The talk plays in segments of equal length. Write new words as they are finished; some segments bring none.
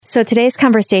So today's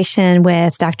conversation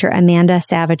with Dr. Amanda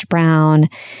Savage Brown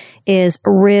is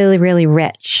really, really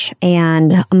rich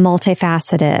and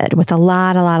multifaceted with a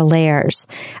lot of layers.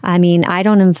 I mean, I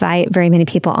don't invite very many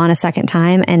people on a second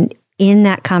time. And in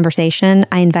that conversation,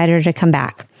 I invited her to come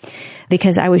back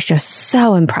because I was just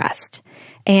so impressed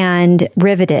and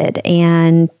riveted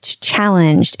and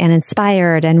challenged and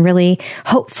inspired and really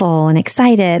hopeful and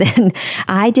excited. And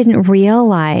I didn't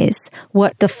realize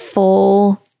what the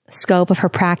full scope of her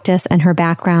practice and her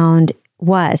background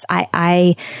was.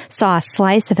 I saw a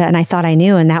slice of it and I thought I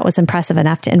knew, and that was impressive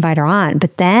enough to invite her on.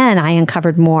 But then I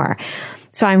uncovered more.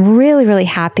 So I'm really, really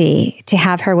happy to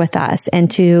have her with us and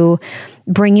to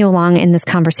bring you along in this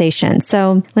conversation.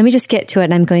 So let me just get to it.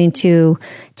 And I'm going to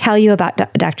tell you about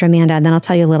Dr. Amanda, and then I'll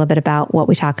tell you a little bit about what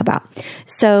we talk about.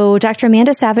 So Dr.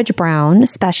 Amanda Savage Brown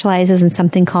specializes in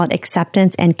something called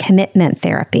acceptance and commitment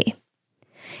therapy.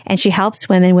 And she helps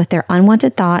women with their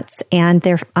unwanted thoughts and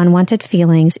their unwanted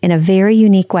feelings in a very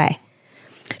unique way.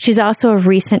 She's also a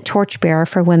recent torchbearer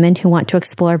for women who want to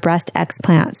explore breast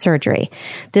explant surgery.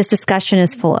 This discussion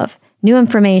is full of new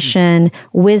information,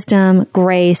 wisdom,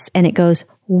 grace, and it goes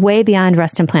way beyond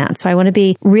breast implants. So I want to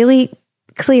be really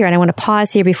clear, and I want to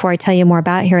pause here before I tell you more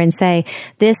about her and say,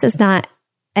 this is not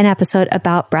an episode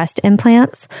about breast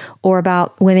implants or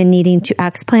about women needing to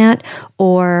explant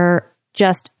or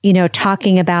just,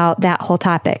 talking about that whole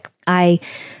topic. I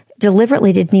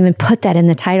deliberately didn't even put that in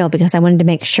the title because I wanted to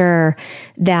make sure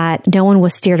that no one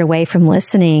was steered away from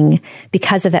listening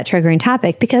because of that triggering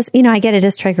topic. Because, I get it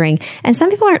is triggering. And some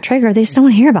people aren't triggered. They just don't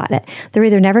want to hear about it. They're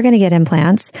either never going to get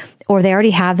implants or they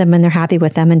already have them and they're happy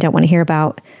with them and don't want to hear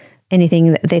about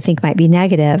anything that they think might be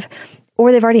negative,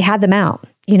 or they've already had them out,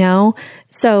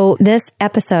 So this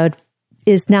episode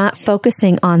is not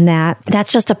focusing on that.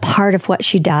 That's just a part of what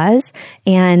she does.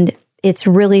 And it's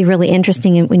really, really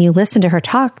interesting when you listen to her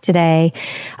talk today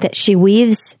that she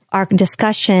weaves our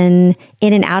discussion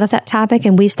in and out of that topic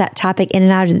and weaves that topic in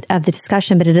and out of the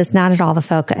discussion, but it is not at all the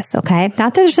focus, okay? Not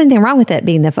that there's anything wrong with it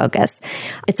being the focus.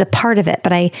 It's a part of it,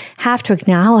 but I have to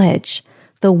acknowledge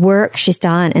the work she's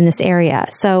done in this area.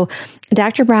 So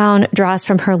Dr. Brown draws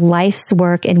from her life's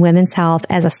work in women's health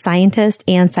as a scientist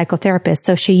and psychotherapist.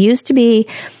 So she used to be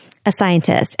a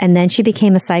scientist and then she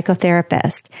became a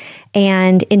psychotherapist.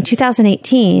 And in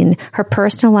 2018, her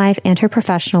personal life and her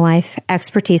professional life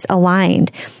expertise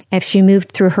aligned as she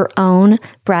moved through her own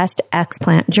breast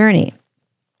explant journey.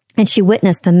 And she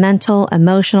witnessed the mental,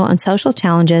 emotional, and social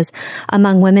challenges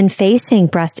among women facing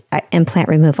breast implant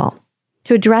removal.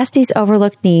 To address these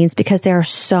overlooked needs, because there are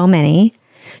so many,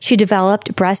 she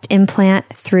developed Breast Implant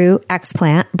Through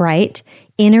Explant, BRIGHT,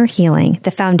 Inner Healing, the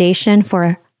foundation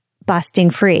for Busting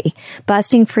Free.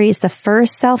 Busting Free is the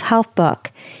first self-help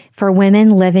book for women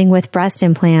living with breast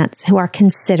implants who are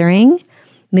considering,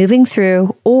 moving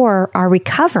through, or are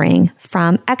recovering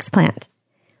from explant.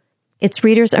 Its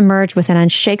readers emerge with an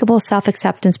unshakable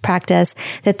self-acceptance practice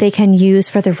that they can use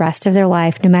for the rest of their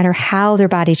life, no matter how their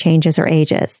body changes or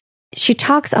ages. She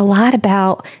talks a lot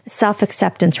about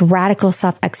self-acceptance, radical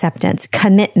self-acceptance,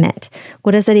 commitment.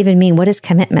 What does that even mean? What is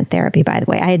commitment therapy, by the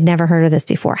way? I had never heard of this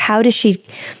before. How does she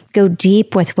go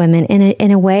deep with women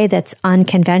in a way that's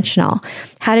unconventional?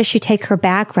 How does she take her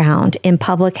background in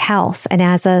public health and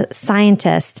as a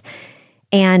scientist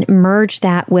and merge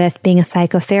that with being a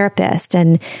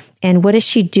psychotherapist? And what does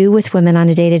she do with women on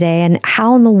a day-to-day? And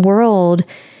how in the world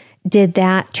did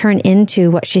that turn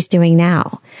into what she's doing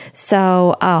now?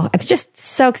 So, I'm just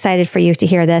so excited for you to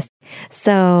hear this.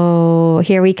 So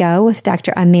here we go with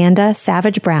Dr. Amanda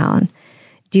Savage Brown.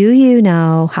 Do you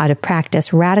know how to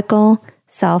practice radical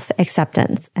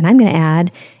self-acceptance? And I'm going to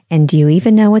add, and do you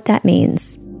even know what that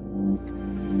means?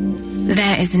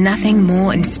 There is nothing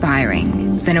more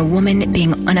inspiring than a woman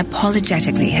being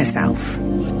unapologetically herself.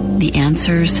 The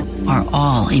answers are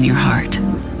all in your heart.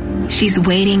 She's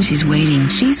waiting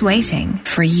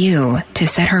for you to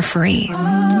set her free.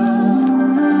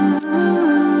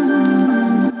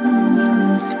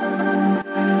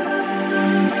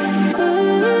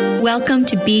 Welcome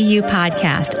to Be You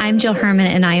Podcast. I'm Jill Herman,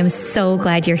 and I am so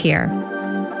glad you're here.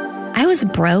 I was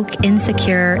broke,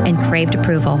 insecure, and craved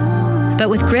approval. But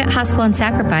with grit, hustle, and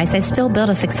sacrifice, I still built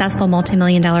a successful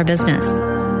multi-million-dollar business.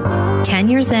 10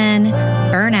 years in,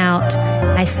 burnout,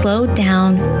 I slowed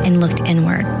down and looked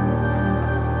inward.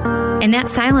 In that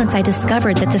silence, I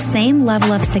discovered that the same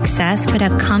level of success could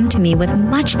have come to me with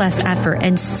much less effort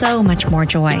and so much more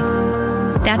joy.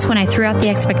 That's when I threw out the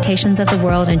expectations of the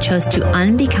world and chose to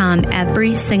unbecome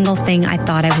every single thing I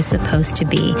thought I was supposed to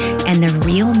be. And the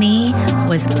real me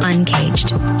was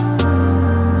uncaged.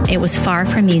 It was far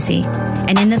from easy.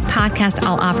 And in this podcast,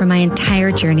 I'll offer my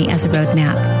entire journey as a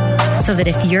roadmap. so that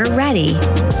if you're ready,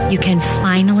 you can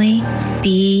finally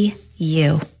be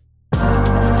you.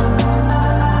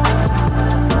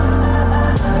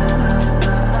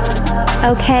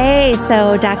 Okay,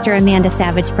 so Dr. Amanda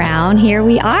Savage Brown, here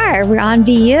we are. We're on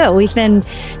VU. We've been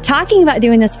talking about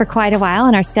doing this for quite a while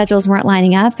and our schedules weren't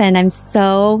lining up. And I'm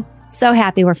so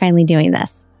happy we're finally doing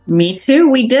this. Me too.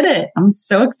 We did it. I'm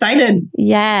so excited.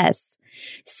 Yes.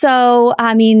 So,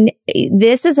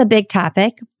 this is a big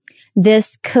topic.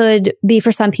 This could be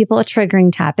for some people a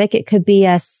triggering topic. It could be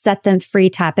a set them free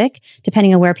topic,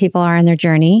 depending on where people are in their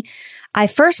journey. I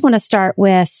first want to start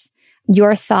with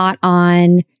your thought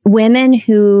on women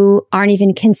who aren't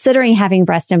even considering having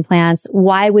breast implants.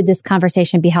 Why would this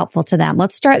conversation be helpful to them?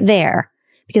 Let's start there,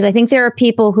 because I think there are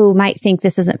people who might think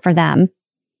this isn't for them.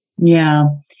 Yeah.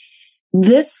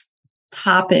 This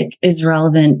topic is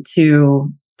relevant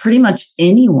to pretty much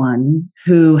anyone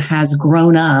who has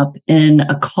grown up in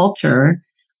a culture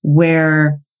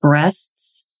where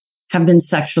breasts have been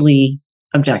sexually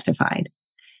objectified.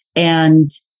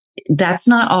 And that's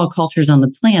not all cultures on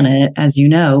the planet, as you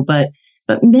know, but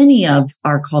many of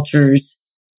our cultures,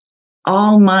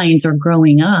 all minds are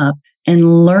growing up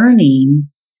and learning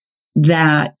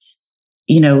that,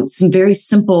 some very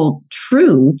simple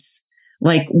truths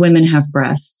like women have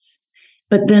breasts.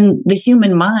 But then the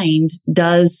human mind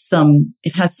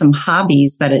it has some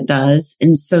hobbies that it does.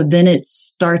 And so then it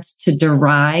starts to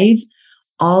derive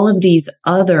all of these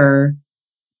other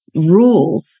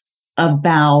rules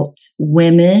about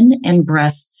women and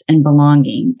breasts and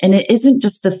belonging. And it isn't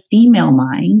just the female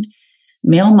mind,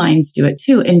 male minds do it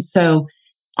too. And so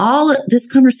all this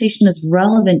conversation is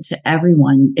relevant to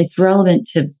everyone. It's relevant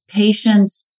to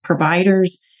patients,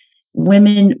 providers,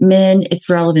 women, men. It's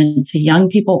relevant to young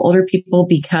people, older people,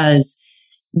 because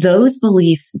those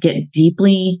beliefs get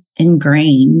deeply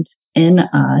ingrained in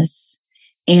us.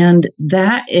 And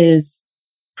that is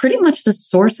pretty much the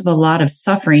source of a lot of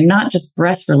suffering, not just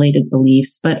breast related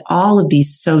beliefs, but all of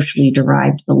these socially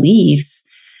derived beliefs.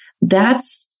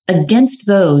 That's against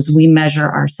those we measure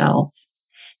ourselves.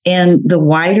 And the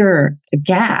wider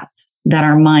gap that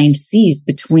our mind sees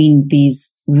between these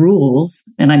rules,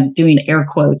 and I'm doing air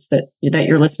quotes that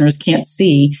your listeners can't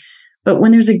see, but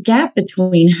when there's a gap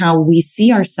between how we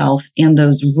see ourselves and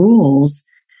those rules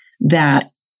that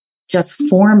just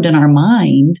formed in our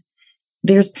mind,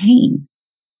 there's pain.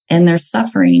 And they're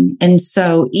suffering. And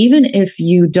so even if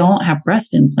you don't have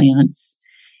breast implants,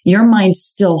 your mind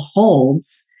still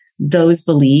holds those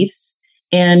beliefs.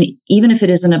 And even if it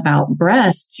isn't about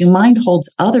breasts, your mind holds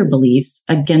other beliefs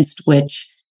against which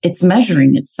it's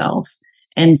measuring itself.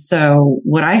 And so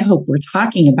what I hope we're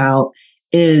talking about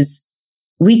is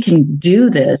we can do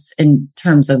this in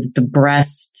terms of the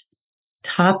breast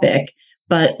topic,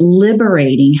 but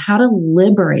how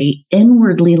to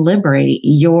inwardly liberate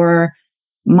your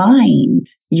mind,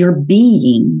 your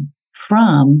being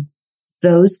from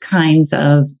those kinds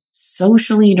of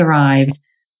socially derived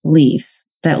beliefs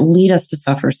that lead us to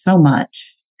suffer so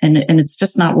much. And it's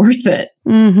just not worth it.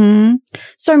 Mm-hmm.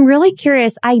 So I'm really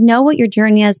curious. I know what your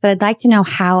journey is, but I'd like to know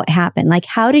how it happened. Like,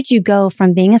 how did you go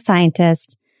from being a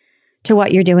scientist to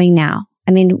what you're doing now?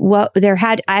 I mean,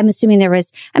 I'm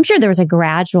sure there was a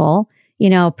gradual,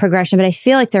 progression, but I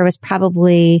feel like there was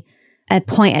probably a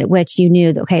point at which you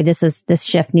knew that, okay, this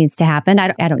shift needs to happen.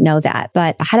 I don't know that,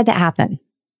 but how did that happen?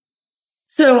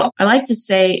 So I like to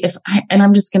say and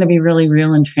I'm just going to be really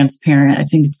real and transparent. I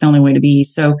think it's the only way to be.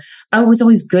 So I was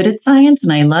always good at science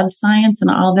and I loved science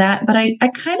and all that, but I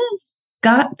kind of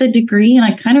got the degree and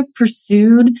I kind of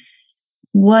pursued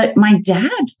what my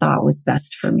dad thought was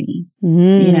best for me,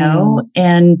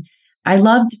 and I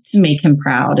loved to make him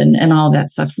proud and all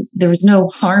that stuff. There was no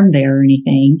harm there or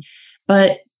anything,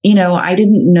 but I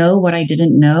didn't know what I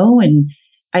didn't know. And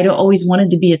I always wanted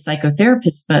to be a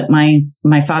psychotherapist, but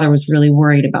my father was really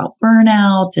worried about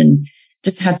burnout and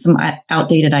just had some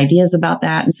outdated ideas about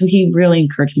that. And so he really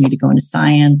encouraged me to go into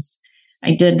science.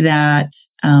 I did that,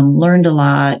 learned a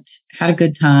lot, had a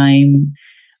good time,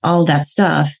 all that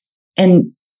stuff.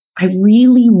 And I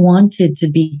really wanted to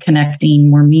be connecting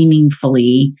more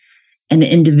meaningfully and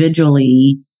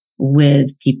individually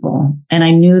with people. And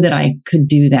I knew that I could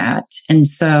do that. And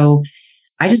so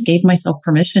I just gave myself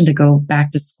permission to go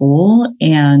back to school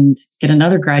and get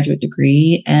another graduate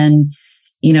degree and,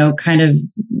 kind of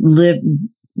live,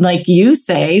 like you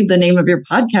say, the name of your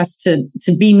podcast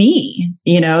to be me,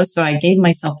 so I gave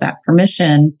myself that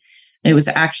permission. It was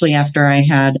actually after I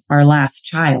had our last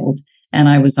child and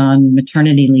I was on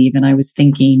maternity leave and I was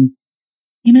thinking,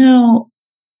 I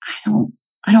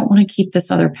don't want to keep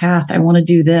this other path. I want to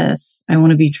do this. I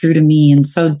want to be true to me. And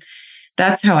so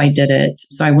that's how I did it.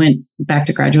 So I went back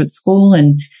to graduate school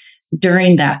and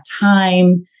during that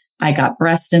time, I got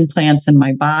breast implants in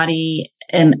my body,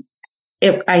 and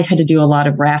I had to do a lot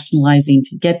of rationalizing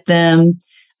to get them.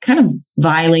 Kind of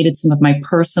violated some of my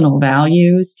personal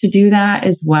values to do that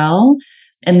as well.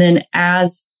 And then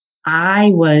as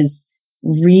I was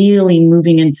really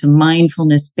moving into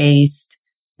mindfulness-based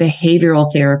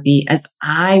behavioral therapy, as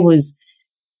I was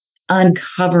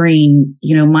uncovering,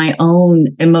 my own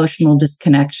emotional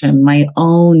disconnection, my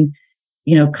own,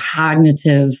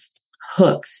 cognitive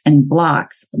hooks and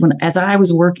blocks, as I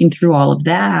was working through all of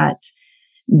that,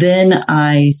 then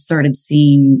I started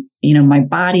seeing, my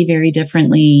body very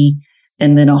differently.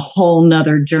 And then a whole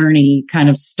nother journey kind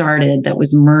of started that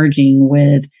was merging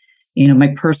with,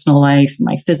 my personal life,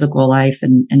 my physical life,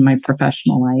 and my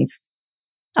professional life.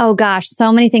 Oh gosh,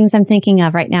 so many things I'm thinking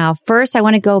of right now. First, I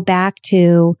want to go back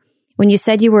to when you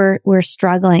said you were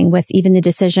struggling with even the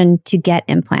decision to get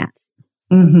implants.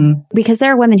 Mm-hmm. Because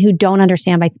there are women who don't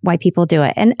understand why people do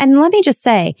it. And let me just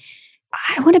say,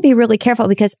 I want to be really careful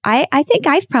because I think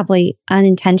I've probably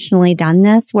unintentionally done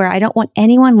this where I don't want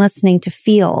anyone listening to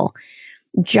feel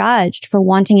judged for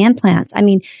wanting implants. I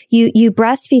mean, you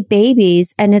breastfeed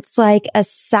babies and it's like a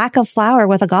sack of flour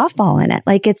with a golf ball in it.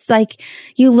 Like, it's like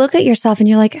you look at yourself and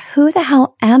you're like, who the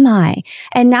hell am I?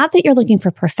 And not that you're looking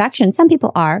for perfection. Some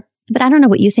people are, but I don't know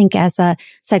what you think as a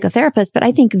psychotherapist, but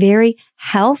I think very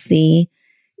healthy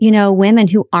women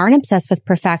who aren't obsessed with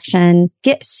perfection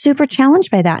get super challenged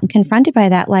by that and confronted by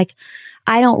that. Like,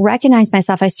 I don't recognize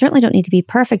myself. I certainly don't need to be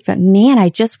perfect, but man, I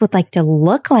just would like to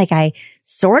look like I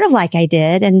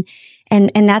did. And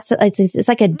that's, it's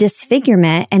like a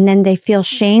disfigurement. And then they feel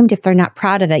shamed if they're not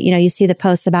proud of it. You see the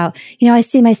posts about, I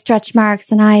see my stretch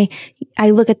marks and I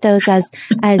look at those as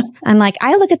I'm like,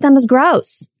 I look at them as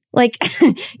gross. Like,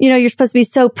 you're supposed to be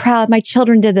so proud. My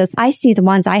children did this. I see the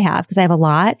ones I have because I have a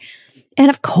lot. And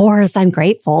of course, I'm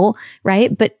grateful,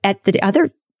 right? But the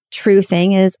other true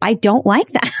thing is I don't like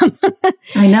them.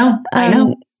 I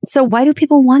know. So why do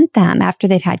people want them after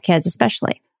they've had kids,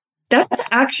 especially? That's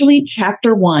actually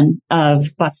chapter 1 of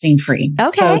Busting Free.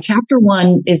 Okay. So chapter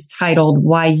 1 is titled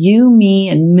Why You, Me,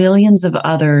 and Millions of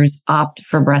Others Opt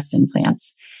for Breast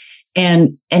Implants.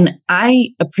 And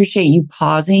I appreciate you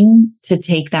pausing to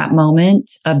take that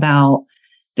moment about,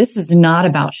 this is not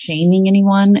about shaming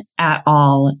anyone at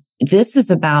all. This is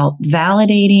about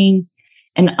validating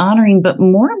and honoring, but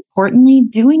more importantly,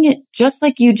 doing it just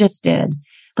like you just did.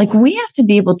 Like, we have to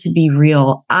be able to be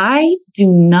real. I do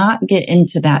not get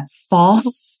into that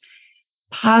false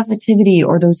positivity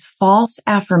or those false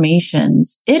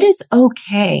affirmations. It is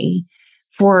okay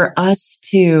for us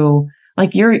to,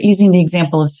 like you're using the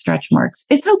example of stretch marks.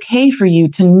 It's okay for you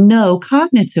to know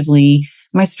cognitively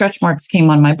my stretch marks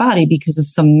came on my body because of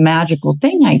some magical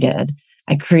thing I did.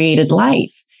 I created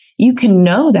life. You can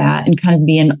know that and kind of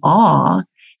be in awe.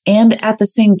 And at the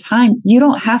same time, you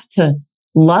don't have to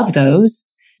love those.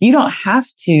 You don't have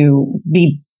to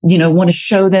be, want to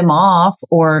show them off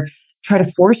or try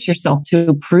to force yourself to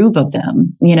approve of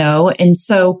them, And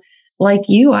so like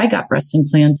you, I got breast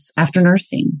implants after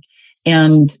nursing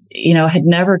and, had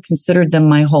never considered them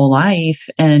my whole life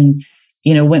and,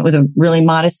 went with a really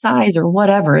modest size or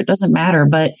whatever. It doesn't matter.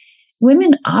 But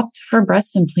women opt for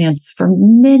breast implants for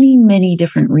many, many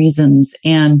different reasons.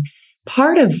 And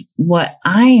part of what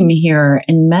I'm here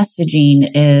in messaging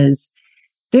is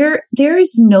there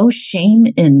is no shame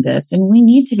in this, and we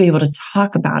need to be able to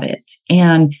talk about it.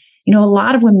 And, a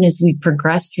lot of women, as we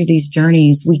progress through these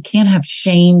journeys, we can't have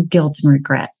shame, guilt, and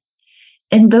regret.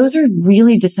 And those are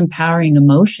really disempowering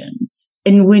emotions.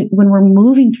 And when we're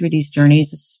moving through these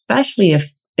journeys, especially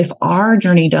if our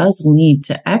journey does lead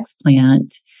to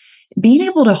explant, being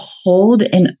able to hold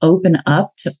and open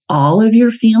up to all of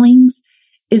your feelings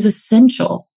is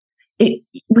essential.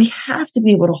 We have to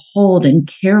be able to hold and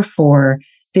care for.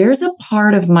 There's a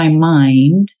part of my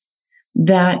mind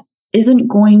that isn't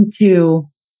going to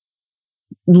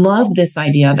love this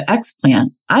idea of explant.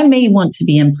 I may want to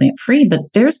be implant free, but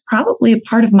there's probably a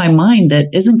part of my mind that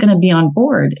isn't going to be on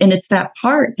board. And it's that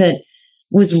part that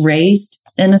was raised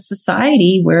in a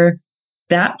society where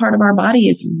that part of our body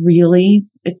is really,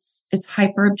 it's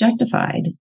hyper objectified.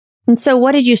 And so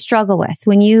what did you struggle with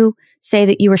when you say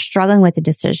that you were struggling with the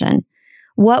decision?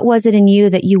 What was it in you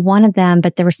that you wanted them,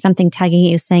 but there was something tugging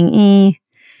at you saying,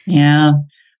 Yeah.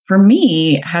 For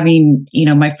me, having,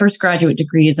 my first graduate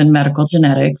degree is in medical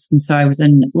genetics. And so I was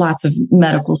in lots of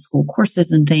medical school courses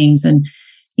and things and,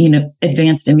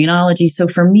 advanced immunology. So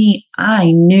for me,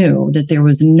 I knew that there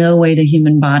was no way the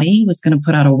human body was going to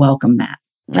put out a welcome mat.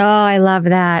 Oh, I love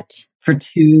that. For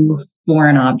 2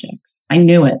 foreign objects. I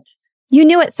knew it. You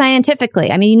knew it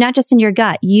scientifically. I mean, not just in your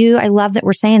gut. I love that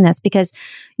we're saying this because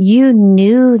you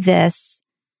knew this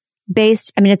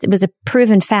it was a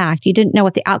proven fact. You didn't know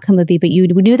what the outcome would be, but you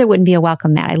knew there wouldn't be a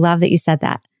welcome mat. I love that you said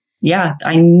that. Yeah,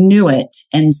 I knew it.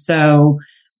 And so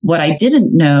what I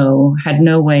didn't know had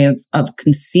no way of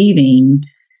conceiving.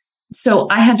 So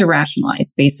I had to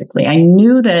rationalize, basically. I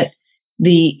knew that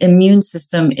the immune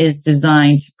system is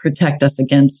designed to protect us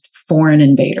against foreign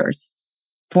invaders.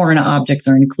 Foreign objects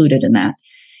are included in that.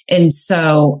 And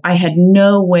so I had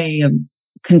no way of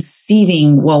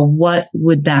conceiving, well, what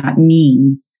would that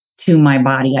mean to my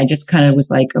body? I just kind of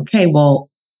was like, okay, well,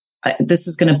 this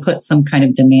is going to put some kind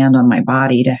of demand on my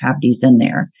body to have these in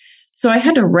there. So I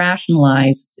had to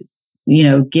rationalize,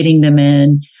 getting them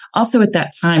in. Also at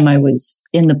that time, I was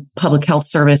in the public health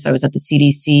service. I was at the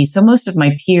CDC. So most of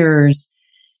my peers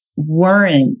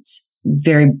weren't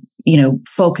very,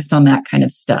 focused on that kind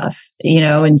of stuff,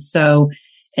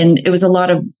 and it was a lot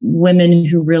of women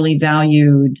who really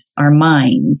valued our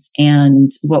minds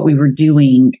and what we were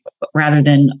doing rather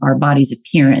than our body's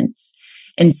appearance.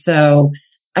 And so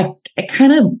I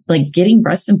kind of like getting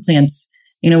breast implants.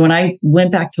 When I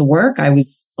went back to work, I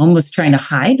was almost trying to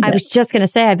hide them. I was just going to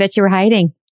say, I bet you were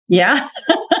hiding. Yeah.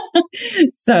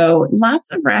 So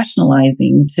lots of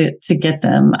rationalizing to get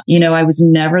them. I was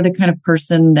never the kind of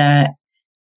person that,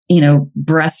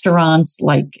 restaurants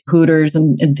like Hooters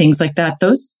and things like that.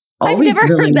 Those always I've never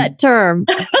heard that term.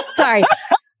 Sorry.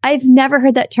 I've never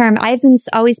heard that term. I've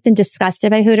always been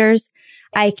disgusted by Hooters.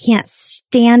 I can't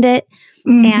stand it.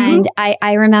 Mm-hmm. And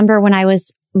I remember when I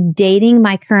was dating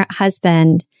my current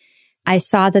husband, I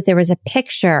saw that there was a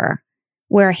picture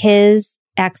where his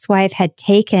ex-wife had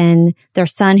taken their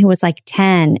son who was like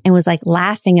 10 and was like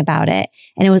laughing about it.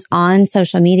 And it was on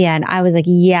social media. And I was like,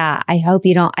 yeah, I hope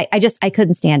you don't. I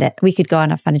couldn't stand it. We could go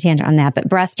on a fun tangent on that, but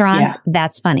restaurants,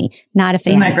 That's funny. Not a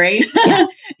fan. Isn't that great? Yeah.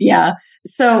 Yeah.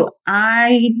 So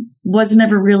I was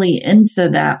never really into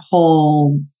that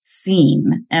whole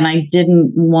scene, and I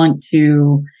didn't want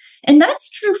to. And that's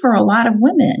true for a lot of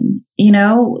women.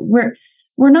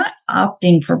 We're not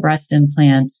opting for breast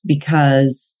implants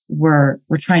because we're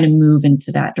trying to move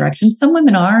into that direction. Some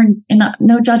women are, and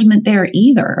no judgment there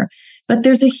either. But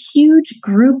there's a huge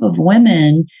group of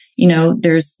women,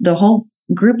 there's the whole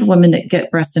group of women that get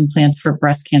breast implants for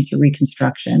breast cancer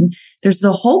reconstruction. There's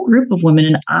the whole group of women,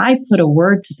 and I put a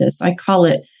word to this. I call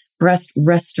it breast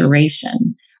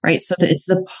restoration, right? So that it's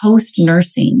the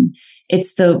post-nursing.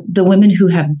 It's the women who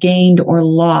have gained or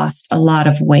lost a lot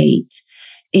of weight.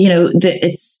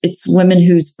 It's women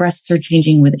whose breasts are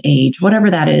changing with age, whatever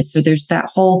that is. So there's that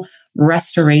whole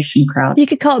restoration crowd. You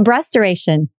could call it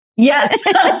breastoration. Yes.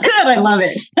 Good. I love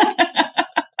it.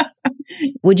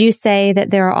 Would you say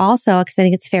that there are also, because I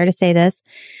think it's fair to say this,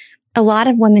 a lot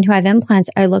of women who have implants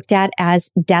are looked at as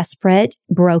desperate,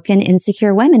 broken,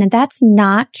 insecure women, and that's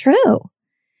not true.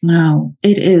 No,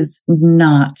 it is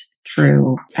not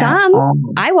true. Some,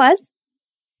 I was.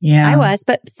 Yeah. I was,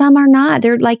 but some are not.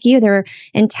 They're like you. They're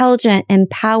intelligent,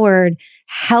 empowered,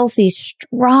 healthy,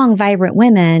 strong, vibrant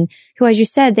women who, as you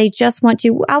said, they just want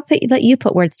to, let you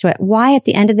put words to it. Why at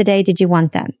the end of the day did you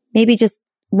want them? Maybe just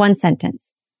one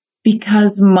sentence.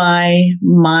 Because my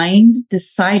mind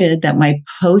decided that my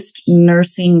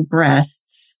post-nursing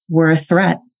breasts were a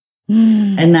threat.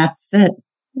 And that's it.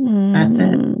 That's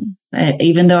it.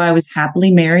 Even though I was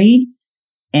happily married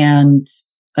and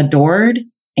adored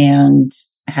and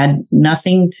had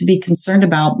nothing to be concerned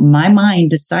about, my mind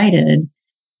decided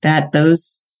that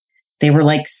they were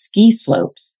like ski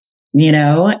slopes,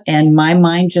 and my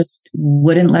mind just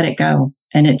wouldn't let it go.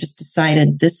 And it just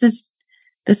decided this is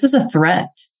a threat.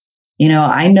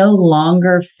 I no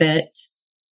longer fit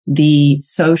the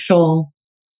social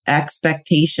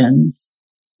expectations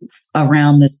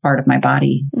around this part of my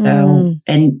body. So,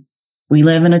 and we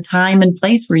live in a time and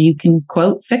place where you can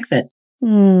quote, fix it.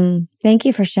 Thank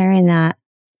you for sharing that.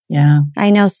 Yeah.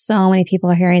 I know so many people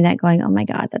are hearing that going, oh my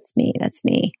God, that's me. That's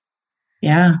me.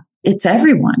 Yeah. It's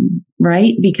everyone,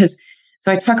 right?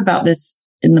 So I talk about this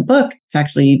in the book. It's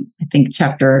actually, I think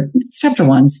chapter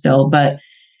 1 still, but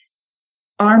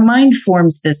our mind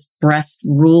forms this breast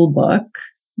rule book,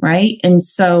 right? And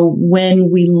so when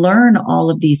we learn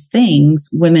all of these things,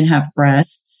 women have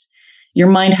breasts, your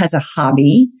mind has a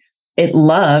hobby. It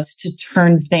loves to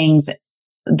turn things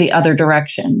the other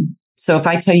direction. So if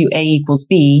I tell you A equals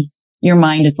B, your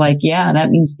mind is like, yeah, that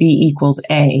means B equals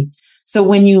A. So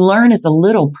when you learn as a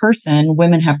little person,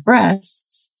 women have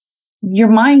breasts, your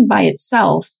mind by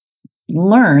itself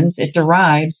it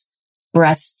derives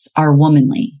breasts are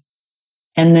womanly.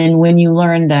 And then when you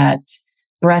learn that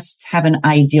breasts have an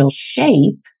ideal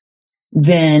shape,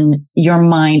 then your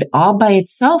mind all by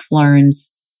itself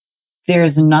learns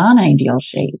there's non-ideal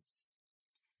shapes.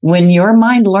 When your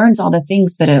mind learns all the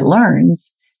things that it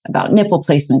learns about nipple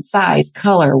placement, size,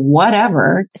 color,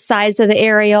 whatever. Size of the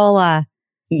areola.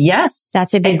 Yes.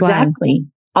 That's a big one. Exactly.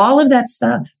 All of that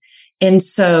stuff. And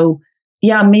so,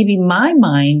 yeah, maybe my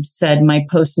mind said my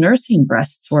post-nursing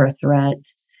breasts were a threat,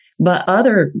 but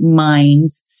other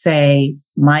minds say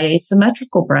my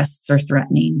asymmetrical breasts are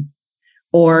threatening,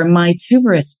 or my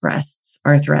tuberous breasts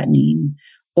are threatening,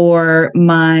 or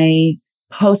my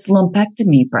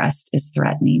post-lumpectomy breast is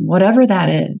threatening, whatever that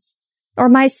is. Or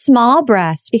my small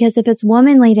breast, because if it's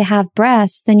womanly to have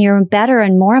breasts, then you're better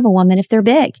and more of a woman if they're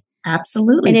big.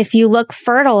 Absolutely. And if you look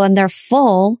fertile and they're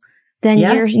full, then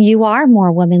you are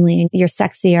more womanly and you're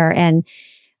sexier. And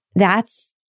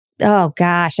that's, oh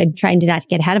gosh, I'm trying to not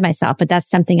get ahead of myself, but that's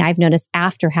something I've noticed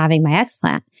after having my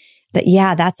explant. But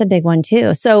yeah, that's a big one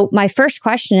too. So my first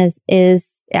question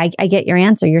is I get your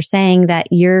answer. You're saying that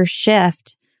your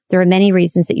shift, there are many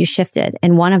reasons that you shifted.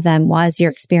 And one of them was your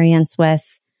experience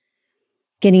with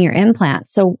getting your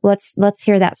implants. So let's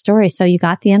hear that story. So you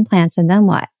got the implants and then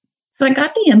what? So I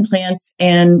got the implants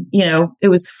and, it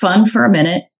was fun for a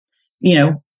minute.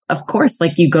 Of course,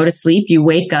 like you go to sleep, you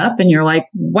wake up and you're like,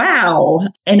 wow.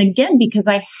 And again, because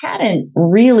I hadn't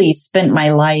really spent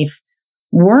my life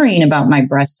worrying about my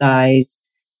breast size,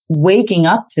 waking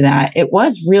up to that, it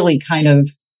was really kind of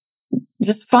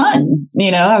just fun.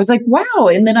 I was like, wow.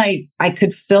 And then I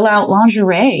could fill out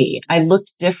lingerie. I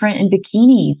looked different in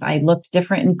bikinis. I looked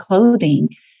different in clothing.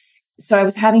 So I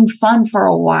was having fun for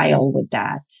a while with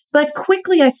that. But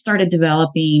quickly I started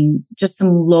developing just some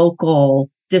local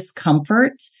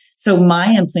discomfort. So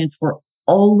my implants were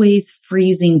always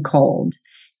freezing cold.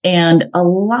 And a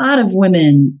lot of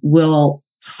women will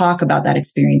talk about that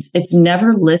experience. It's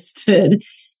never listed,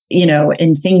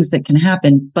 in things that can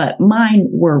happen, but mine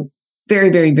were very,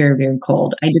 very, very, very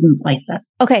cold. I didn't like that.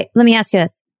 Okay. Let me ask you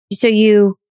this. So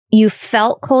you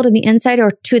felt cold in the inside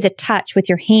or to the touch with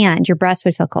your hand, your breast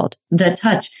would feel cold? The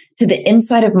touch to the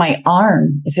inside of my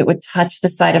arm. If it would touch the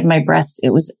side of my breast,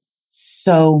 it was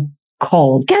so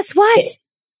cold. Guess what?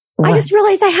 I just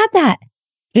realized I had that.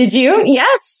 Did you?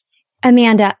 Yes.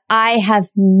 Amanda, I have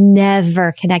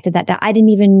never connected that. I didn't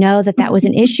even know that was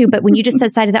an issue. But when you just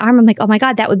said side of the arm, I'm like, oh my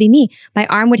God, that would be me. My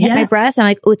arm would hit my breast. I'm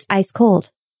like, oh, it's ice cold.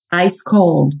 Ice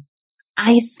cold.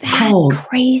 Ice cold. That's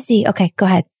crazy. Okay, go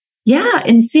ahead. Yeah.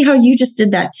 And see how you just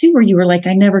did that too, where you were like,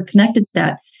 I never connected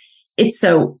that.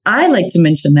 I like to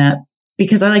mention that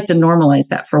because I like to normalize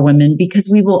that for women because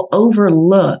we will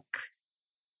overlook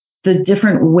the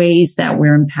different ways that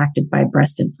we're impacted by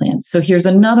breast implants. So here's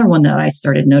another one that I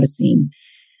started noticing.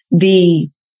 The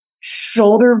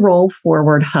shoulder roll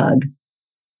forward hug,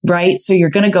 right? So you're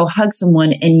going to go hug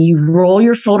someone and you roll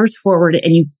your shoulders forward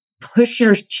and you push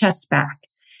your chest back.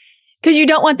 Because you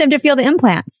don't want them to feel the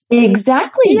implants.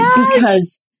 Exactly.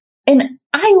 Yes. And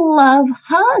I love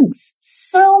hugs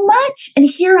so much. And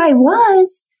here I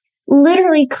was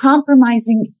literally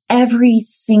compromising every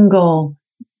single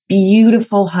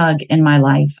beautiful hug in my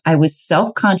life. I was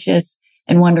self-conscious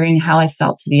and wondering how I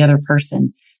felt to the other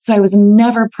person. So I was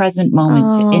never present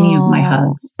moment to any of my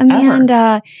hugs.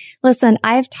 Amanda, listen,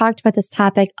 I've talked about this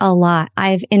topic a lot.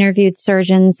 I've interviewed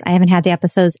surgeons. I haven't had the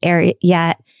episodes air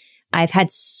yet. I've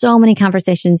had so many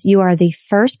conversations. You are the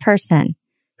first person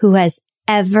who has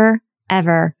ever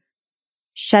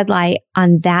shed light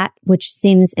on that which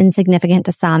seems insignificant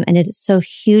to some. And it is so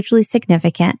hugely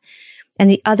significant. And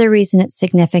the other reason it's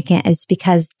significant is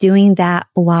because doing that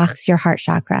blocks your heart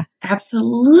chakra.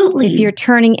 Absolutely. If you're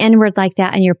turning inward like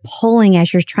that and you're pulling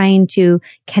as you're trying to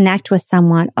connect with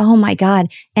someone, oh my God.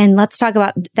 And let's talk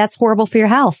about, that's horrible for your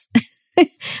health. I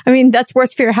mean, that's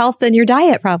worse for your health than your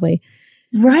diet probably.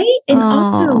 Right. And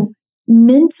also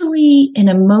mentally and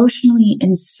emotionally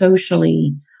and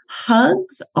socially,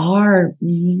 hugs are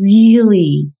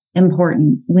really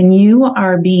important when you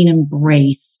are being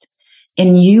embraced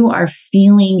and you are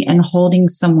feeling and holding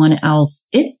someone else.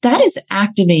 That is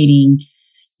activating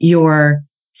your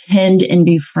tend and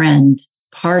befriend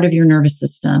part of your nervous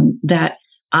system, that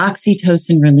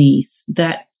oxytocin release,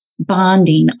 that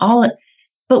bonding, all it.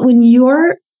 But when you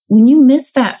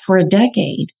miss that for a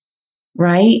decade,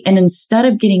 right? And instead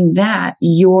of getting that,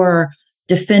 you're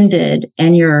defended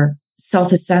and you're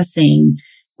self-assessing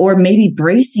or maybe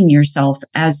bracing yourself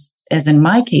as in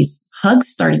my case, hugs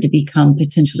started to become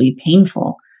potentially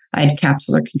painful. I had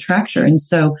capsular contracture. And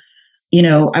so,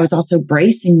 I was also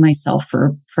bracing myself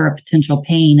for a potential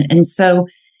pain. And so,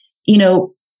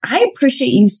 I appreciate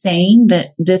you saying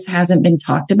that this hasn't been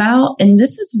talked about. And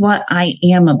this is what I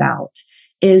am about,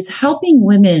 is helping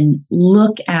women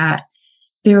look at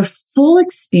their full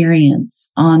experience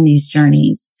on these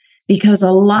journeys, because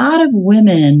a lot of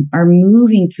women are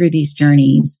moving through these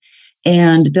journeys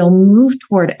and they'll move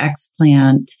toward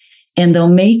explant and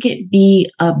they'll make it be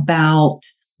about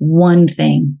one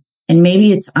thing. And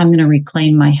maybe it's, I'm going to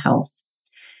reclaim my health.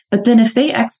 But then if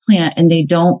they explant and they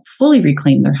don't fully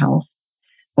reclaim their health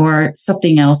or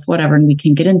something else, whatever, and we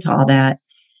can get into all that,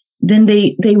 then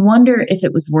they wonder if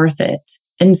it was worth it.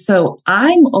 And so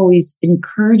I'm always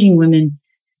encouraging women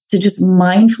to just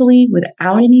mindfully,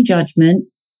 without any judgment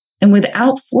and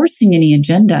without forcing any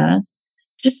agenda,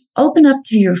 just open up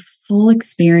to your full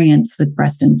experience with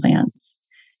breast implants.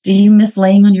 Do you miss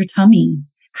laying on your tummy?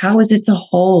 How is it to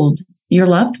hold your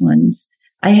loved ones?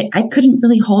 I couldn't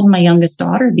really hold my youngest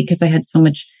daughter because I had so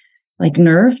much like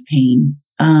nerve pain.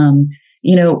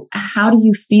 How do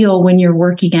you feel when you're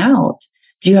working out?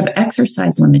 Do you have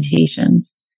exercise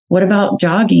limitations? What about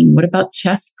jogging? What about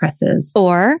chest presses?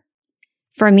 Or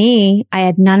for me, I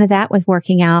had none of that with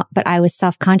working out, but I was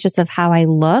self-conscious of how I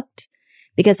looked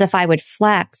because if I would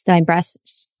flex, then my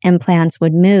breast implants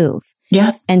would move.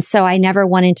 Yes. And so I never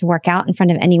wanted to work out in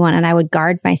front of anyone and I would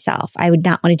guard myself. I would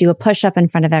not want to do a push-up in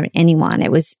front of anyone. I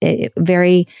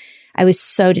was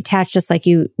so detached, just like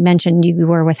you mentioned you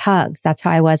were with hugs. That's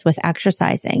how I was with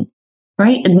exercising.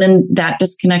 Right. And then that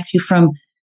disconnects you from,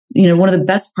 one of the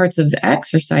best parts of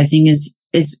exercising is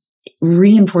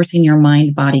reinforcing your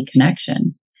mind-body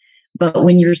connection. But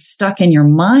when you're stuck in your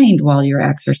mind while you're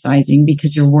exercising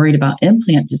because you're worried about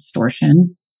implant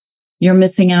distortion, you're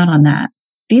missing out on that.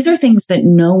 These are things that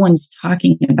no one's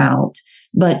talking about,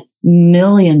 but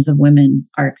millions of women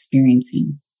are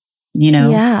experiencing,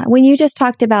 Yeah. When you just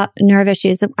talked about nerve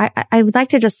issues, I would like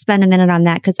to just spend a minute on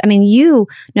that because, you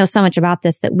know so much about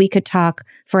this that we could talk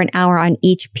for an hour on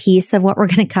each piece of what we're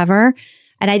going to cover.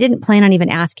 And I didn't plan on even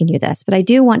asking you this, but I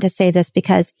do want to say this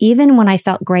because even when I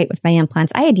felt great with my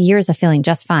implants, I had years of feeling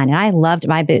just fine and I loved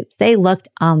my boobs. They looked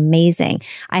amazing.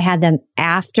 I had them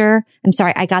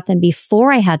I got them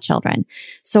before I had children.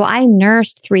 So I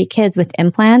nursed 3 kids with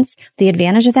implants. The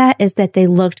advantage of that is that they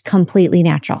looked completely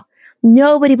natural.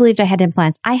 Nobody believed I had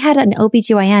implants. I had an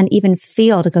OBGYN even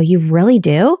feel to go, you really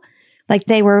do? Like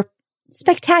they were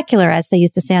spectacular, as they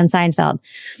used to say on Seinfeld.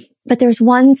 But there's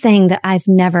one thing that I've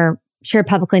never shared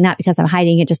publicly, not because I'm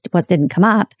hiding it, just what didn't come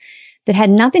up, that had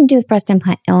nothing to do with breast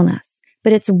implant illness.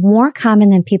 But it's more common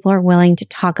than people are willing to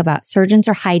talk about. Surgeons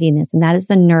are hiding this, and that is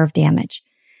the nerve damage.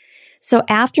 So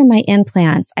after my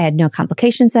implants, I had no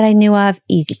complications that I knew of,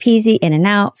 easy peasy, in and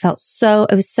out,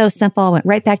 it was so simple. I went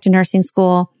right back to nursing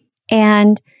school.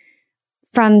 And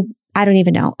from, I don't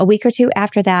even know, a week or two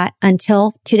after that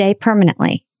until today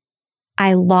permanently,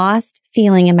 I lost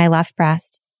feeling in my left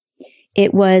breast.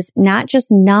 It was not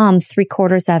just numb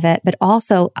 3/4 of it, but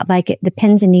also like the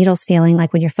pins and needles feeling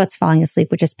like when your foot's falling asleep,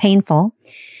 which is painful.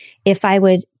 If I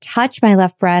would touch my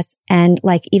left breast and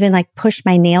even push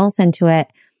my nails into it,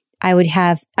 I would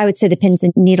say the pins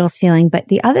and needles feeling. But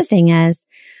the other thing is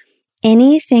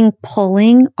anything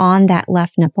pulling on that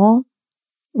left nipple,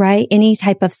 right? Any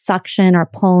type of suction or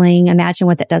pulling, imagine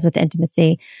what that does with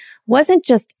intimacy, wasn't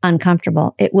just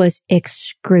uncomfortable. It was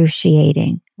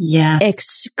excruciating. Yes.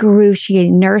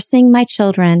 Excruciating. Nursing my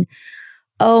children.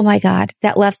 Oh my God.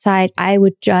 That left side, I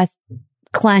would just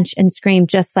clench and scream,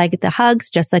 just like the hugs,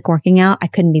 just like working out. I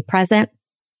couldn't be present.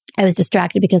 I was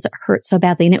distracted because it hurt so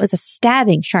badly. And it was a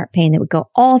stabbing sharp pain that would go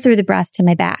all through the breast to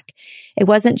my back. It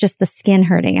wasn't just the skin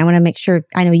hurting. I want to make sure,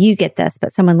 I know you get this,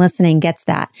 but someone listening gets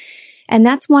that. And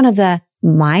that's one of the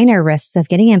minor risks of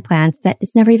getting implants that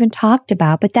is never even talked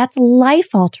about, but that's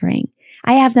life altering.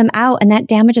 I have them out and that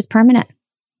damage is permanent.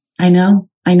 I know.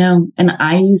 And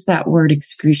I use that word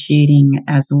excruciating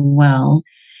as well.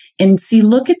 And see,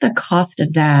 look at the cost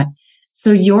of that.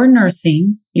 So you're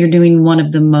nursing, you're doing one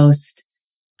of the most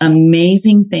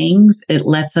amazing things. It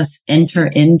lets us enter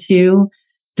into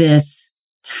this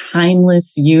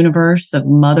timeless universe of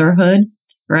motherhood,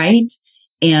 right?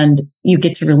 And you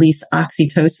get to release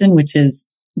oxytocin, which is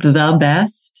the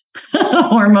best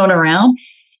hormone around.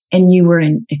 And you were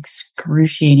in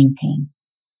excruciating pain.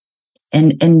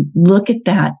 And look at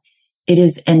that. It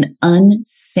is an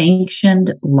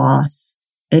unsanctioned loss.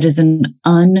 It is an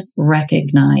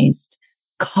unrecognized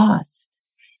cost,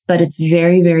 but it's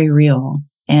very, very real.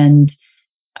 And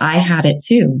I had it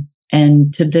too.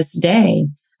 And to this day,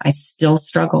 I still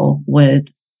struggle with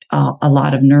a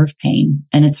lot of nerve pain.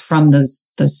 And it's from those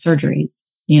surgeries,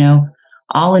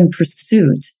 all in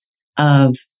pursuit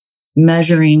of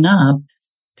measuring up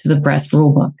to the breast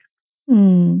rule book.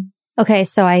 Okay.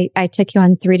 So I took you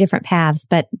on 3 different paths,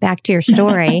 but back to your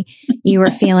story, you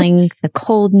were feeling the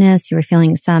coldness, you were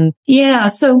feeling some. Yeah.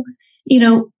 So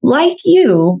like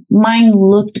you, mine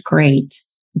looked great,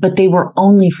 but they were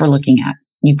only for looking at.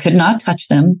 You could not touch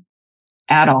them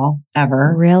at all,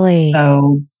 ever. Really?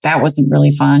 So that wasn't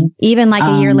really fun. Even like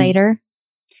a year later?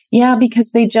 Yeah,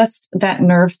 because that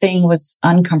nerve thing was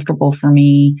uncomfortable for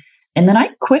me. And then I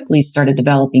quickly started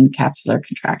developing capsular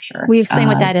contracture. Will you explain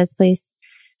what that is, please?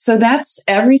 So that's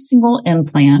every single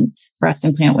breast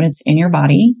implant, when it's in your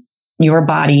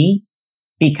body,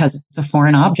 because it's a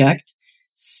foreign object,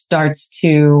 starts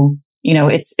to,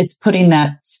 it's putting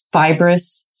that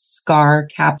fibrous scar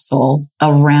capsule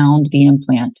around the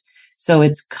implant. So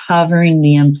it's covering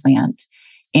the implant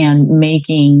and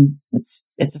making,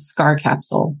 it's a scar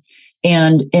capsule.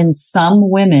 And in some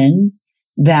women,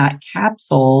 that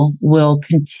capsule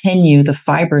the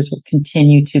fibers will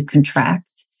continue to contract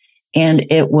and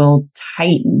it will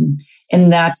tighten.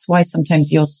 And that's why sometimes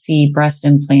you'll see breast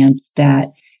implants that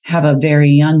have a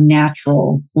very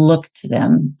unnatural look to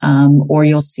them. Or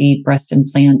you'll see breast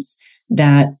implants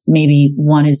that maybe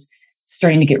one is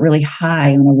starting to get really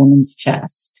high on a woman's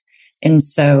chest. And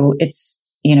so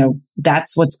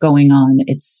that's what's going on.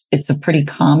 It's a pretty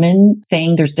common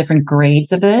thing. There's different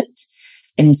grades of it.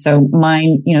 And so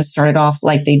mine, started off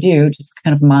like they do, just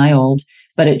kind of mild,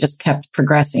 but it just kept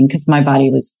progressing because my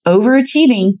body was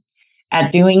overachieving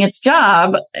at doing its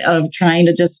job of trying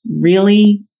to just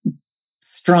really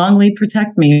strongly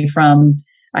protect me from,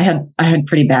 I had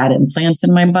pretty bad implants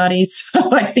in my body.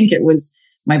 So I think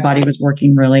my body was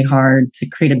working really hard to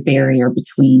create a barrier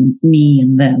between me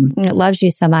and them. It loves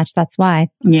you so much. That's why.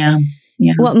 Yeah.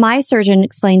 Yeah. Well, my surgeon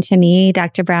explained to me,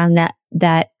 Dr. Brown,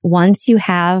 that once you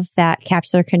have that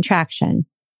capsular contraction,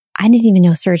 I didn't even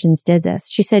know surgeons did this.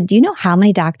 She said, do you know how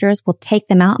many doctors will take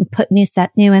them out and put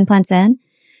new implants in?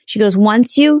 She goes,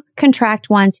 once you contract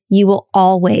once, you will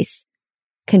always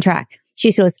contract.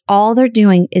 She goes, all they're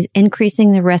doing is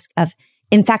increasing the risk of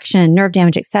infection, nerve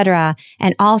damage, etc.,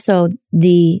 and also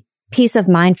the peace of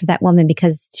mind for that woman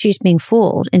because she's being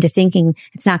fooled into thinking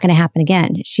it's not going to happen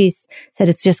again. She's said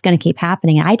it's just going to keep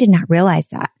happening. I did not realize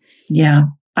that. Yeah.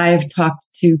 I've talked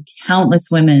to countless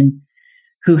women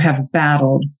who have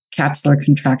battled capsular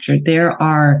contracture. There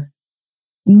are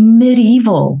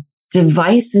medieval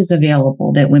devices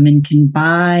available that women can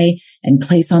buy and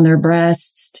place on their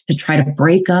breasts to try to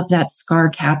break up that scar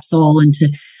capsule and to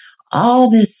all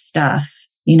this stuff,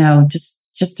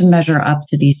 just to measure up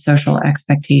to these social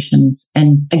expectations.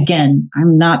 And again,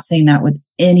 I'm not saying that with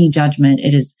any judgment.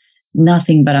 It is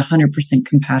nothing but 100%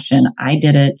 compassion. I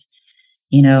did it.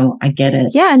 I get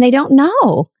it. Yeah. And they don't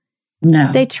know.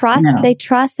 No. They trust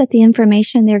that the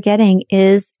information they're getting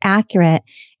is accurate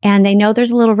and they know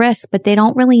there's a little risk, but they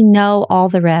don't really know all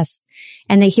the risks.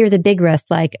 And they hear the big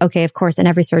risks like, okay, of course, in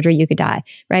every surgery you could die,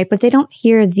 right? But they don't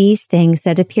hear these things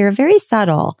that appear very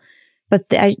subtle.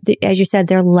 But as you said,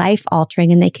 they're life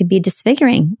altering and they can be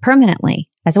disfiguring permanently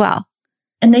as well.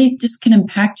 And they just can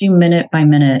impact you minute by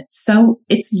minute. So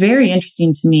it's very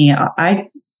interesting to me. I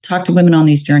talk to women on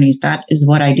these journeys. That is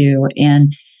what I do.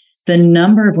 And the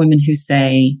number of women who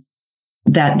say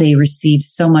that they received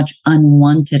so much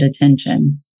unwanted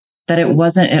attention, that it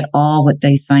wasn't at all what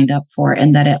they signed up for,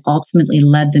 and that it ultimately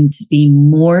led them to be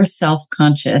more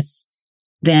self-conscious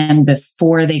than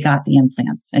before they got the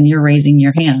implants. And you're raising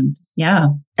your hand. Yeah.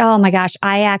 Oh my gosh.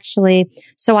 I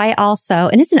also,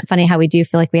 and isn't it funny how we do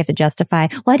feel like we have to justify,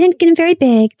 well, I didn't get them very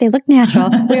big. They look natural.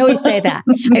 We always say that.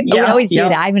 We always do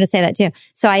that. I'm going to say that too.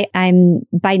 So I'm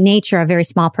by nature a very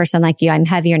small person like you. I'm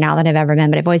heavier now than I've ever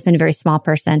been, but I've always been a very small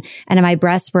person. And my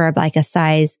breasts were like a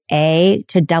size A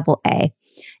to double A.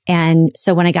 And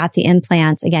so when I got the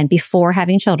implants, again, before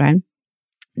having children,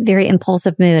 very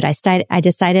impulsive mood. I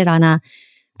decided on a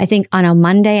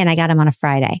Monday and I got them on a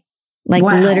Friday. Like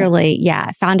wow. Literally, yeah.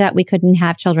 I found out we couldn't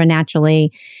have children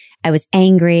naturally. I was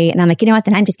angry and I'm like, you know what?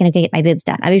 Then I'm just going to get my boobs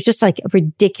done. I was just like a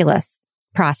ridiculous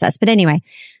process. But anyway,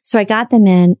 so I got them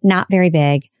in, not very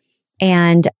big.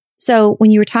 And so when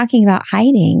you were talking about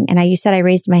hiding and you said I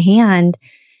raised my hand,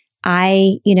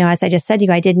 as I just said to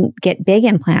you, I didn't get big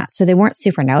implants. So they weren't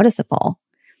super noticeable,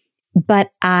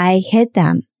 but I hid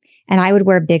them and I would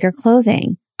wear bigger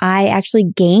clothing. I actually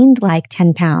gained like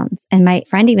 10 pounds. And my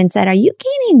friend even said, are you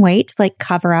gaining weight to like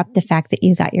cover up the fact that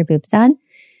you got your boobs done?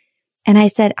 And I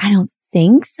said, I don't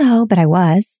think so, but I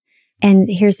was. And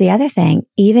here's the other thing.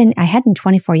 Even I had in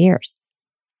 24 years.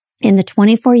 In the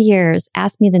 24 years,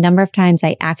 ask me the number of times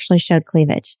I actually showed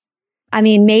cleavage. I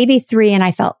mean, maybe 3 and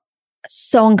I felt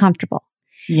so uncomfortable.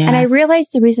 Yes. And I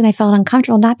realized the reason I felt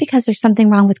uncomfortable, not because there's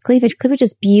something wrong with cleavage. Cleavage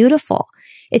is beautiful.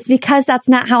 It's because that's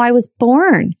not how I was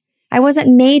born. I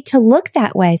wasn't made to look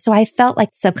that way. So I felt like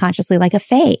subconsciously like a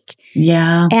fake.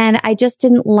 Yeah. And I just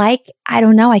didn't like, I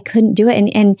don't know, I couldn't do it.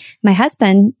 And my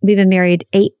husband, we've been married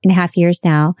 8.5 years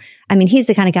now. I mean, he's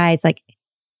the kind of guy, it's like,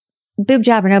 boob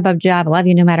job or no boob job, I love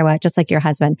you no matter what, just like your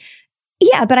husband.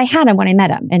 Yeah, but I had him when I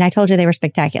met him and I told you they were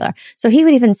spectacular. So he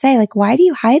would even say like, why do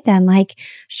you hide them? Like,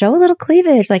 show a little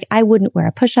cleavage. Like, I wouldn't wear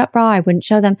a push-up bra. I wouldn't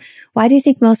show them. Why do you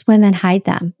think most women hide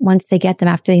them once they get them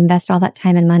after they invest all that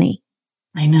time and money?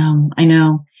 I know.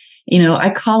 I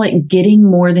call it getting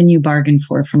more than you bargained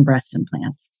for from breast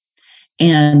implants.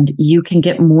 And you can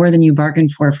get more than you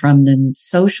bargained for from them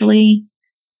socially,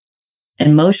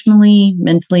 emotionally,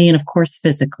 mentally, and of course,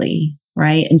 physically.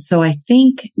 Right. And so I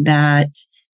think that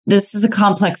this is a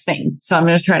complex thing. So I'm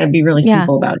going to try to be really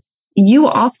simple about it. You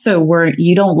also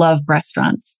you don't love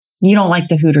restaurants. You don't like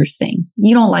the Hooters thing.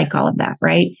 You don't like all of that.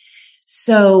 Right.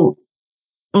 So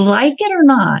like it or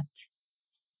not,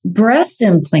 breast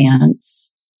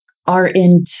implants are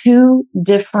in two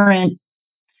different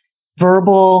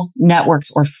verbal networks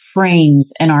or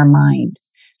frames in our mind.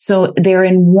 So they're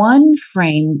in one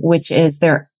frame, which is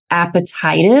they're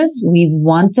appetitive. We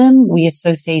want them. We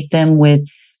associate them with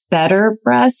better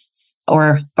breasts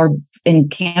or in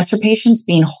cancer patients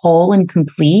being whole and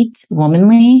complete,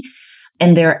 womanly,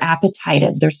 and they're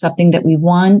appetitive. They're something that we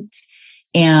want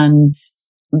and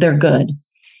they're good.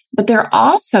 But they're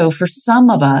also, for some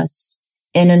of us,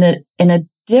 in a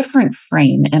different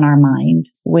frame in our mind,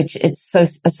 which it's so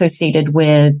associated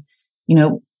with,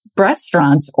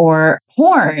 restaurants or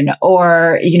porn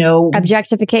or,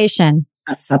 objectification.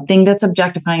 Something that's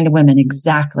objectifying to women.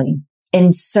 Exactly.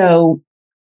 And so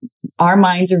our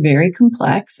minds are very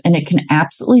complex and it can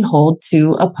absolutely hold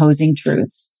two opposing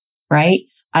truths, right?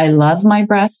 I love my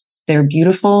breasts. They're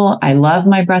beautiful. I love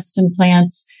my breast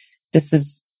implants. This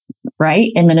is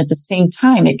right. And then at the same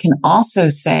time, it can also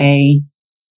say,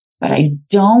 but I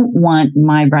don't want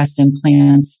my breast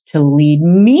implants to lead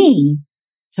me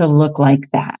to look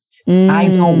like that. I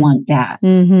don't want that.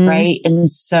 Mm-hmm. Right. And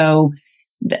so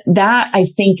that I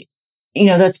think,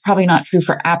 that's probably not true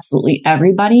for absolutely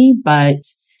everybody, but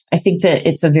I think that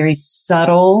it's a very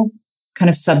subtle kind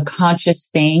of subconscious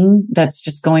thing that's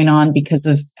just going on because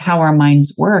of how our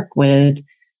minds work with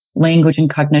language and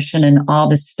cognition and all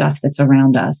this stuff that's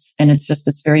around us. And it's just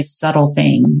this very subtle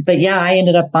thing. But yeah, I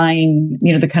ended up buying,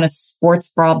 the kind of sports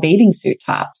bra bathing suit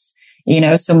tops,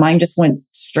 so mine just went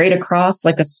straight across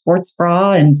like a sports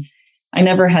bra. And I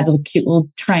never had the cute little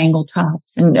triangle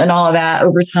tops and all of that.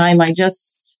 Over time, I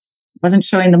just wasn't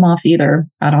showing them off either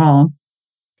at all.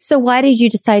 So why did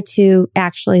you decide to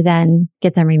actually then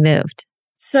get them removed?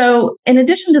 So in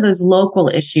addition to those local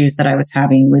issues that I was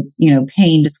having with,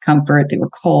 pain, discomfort, they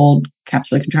were cold,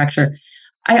 capsular contracture,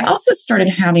 I also started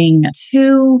having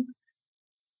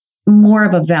more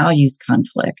of a values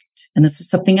conflict. And this is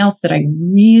something else that I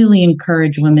really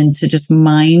encourage women to just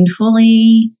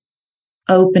mindfully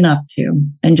open up to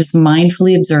and just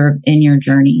mindfully observe in your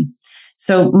journey.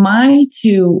 So my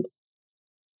two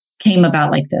came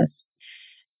about like this.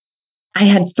 I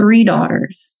had 3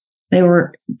 daughters.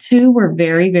 Two were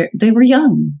very, very, they were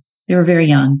young. They were very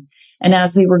young. And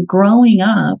as they were growing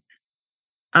up,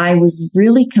 I was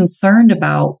really concerned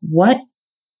about what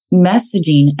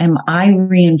messaging am I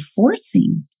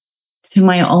reinforcing to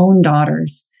my own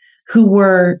daughters who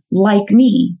were like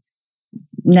me,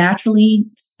 naturally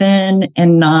thin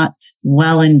and not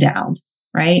well endowed,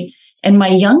 right? And my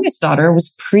youngest daughter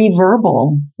was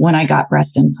pre-verbal when I got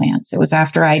breast implants. It was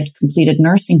after I'd completed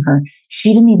nursing her.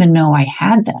 She didn't even know I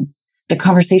had them. The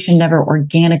conversation never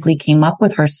organically came up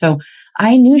with her. So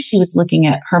I knew she was looking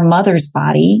at her mother's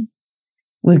body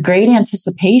with great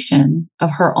anticipation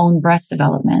of her own breast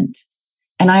development.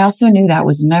 And I also knew that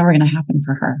was never going to happen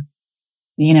for her,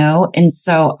 And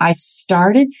so I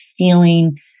started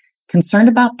feeling concerned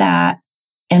about that.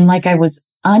 And like I was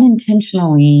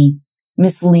unintentionally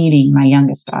misleading my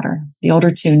youngest daughter. The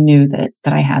older 2 knew that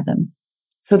I had them.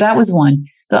 So that was one.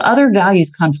 The other values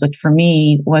conflict for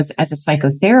me was as a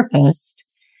psychotherapist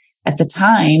at the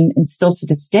time, and still to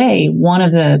this day, one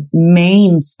of the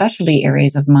main specialty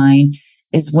areas of mine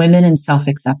is women and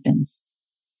self-acceptance.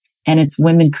 And it's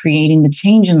women creating the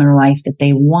change in their life that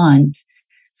they want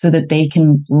so that they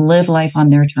can live life on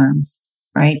their terms,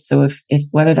 right? So if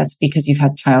whether that's because you've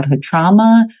had childhood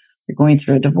trauma, you're going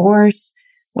through a divorce,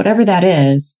 whatever that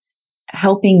is,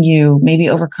 helping you maybe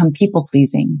overcome people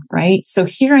pleasing, right? So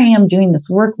here I am doing this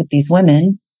work with these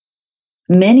women,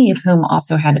 many of whom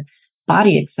also had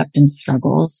body acceptance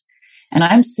struggles. And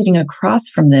I'm sitting across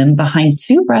from them behind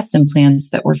 2 breast implants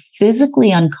that were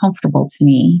physically uncomfortable to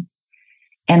me.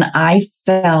 And I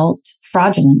felt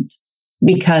fraudulent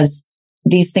because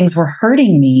these things were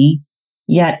hurting me,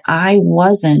 yet I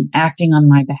wasn't acting on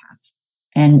my behalf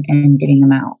and getting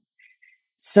them out.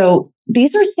 So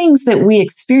these are things that we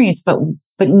experience, but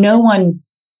no one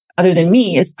other than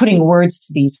me is putting words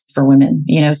to these for women,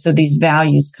 so these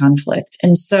values conflict.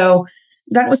 And so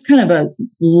that was kind of a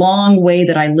long way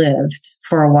that I lived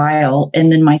for a while.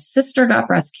 And then my sister got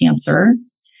breast cancer.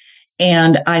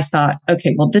 And I thought,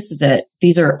 okay, well, this is it.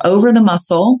 These are over the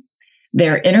muscle.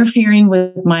 They're interfering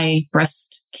with my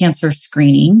breast cancer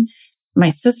screening. My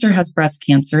sister has breast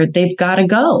cancer. They've got to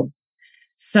go.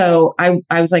 So I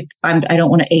was like, I don't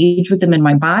want to age with them in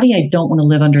my body. I don't want to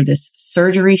live under this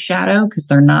surgery shadow because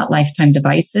they're not lifetime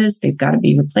devices. They've got to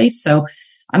be replaced. So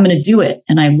I'm going to do it.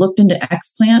 And I looked into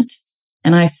explant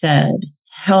and I said,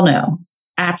 hell no,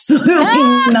 absolutely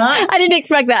not. I didn't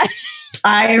expect that.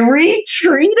 I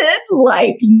retreated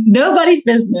like nobody's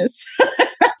business.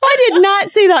 I did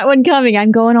not see that one coming.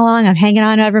 I'm going along. I'm hanging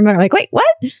on every minute. Like, wait,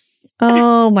 what?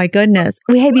 Oh my goodness.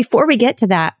 Hey, before we get to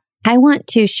that, I want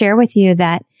to share with you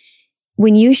that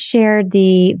when you shared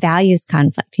the values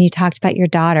conflict and you talked about your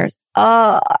daughters,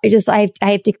 I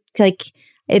have to, like,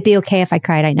 it'd be okay if I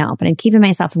cried, I know, but I'm keeping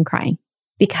myself from crying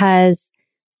because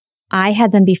I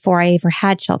had them before I ever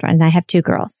had children, and I have 2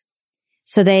 girls.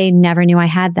 So they never knew I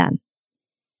had them.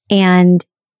 And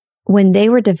when they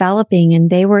were developing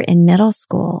and they were in middle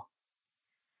school,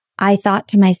 I thought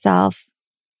to myself,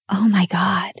 oh my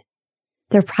God,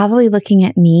 they're probably looking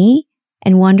at me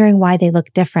and wondering why they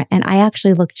look different. And I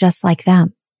actually look just like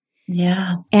them.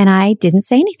 Yeah. And I didn't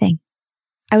say anything.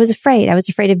 I was afraid. I was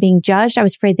afraid of being judged. I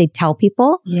was afraid they'd tell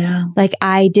people. Yeah. Like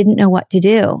I didn't know what to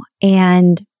do.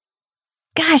 And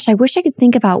gosh, I wish I could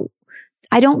think about,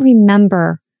 I don't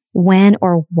remember when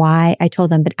or why I told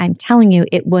them, but I'm telling you,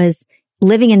 it was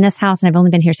living in this house and I've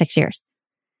only been here 6 years.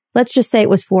 Let's just say it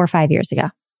was 4 or 5 years ago.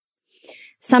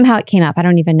 Somehow it came up. I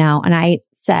don't even know. And I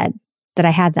said that I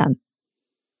had them.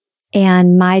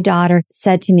 And my daughter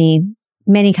said to me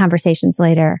many conversations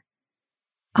later,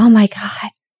 oh my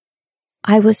God,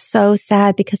 I was so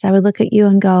sad because I would look at you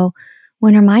and go,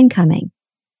 when are mine coming?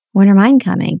 When are mine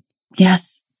coming?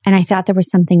 Yes. And I thought there was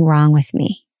something wrong with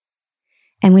me.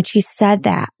 And when she said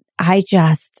that,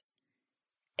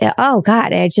 oh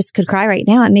God, I just could cry right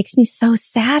now. It makes me so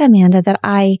sad, Amanda, that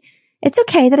it's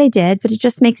okay that I did, but it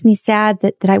just makes me sad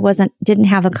that I didn't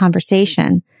have a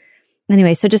conversation.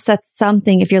 Anyway, so just that's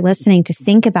something if you're listening to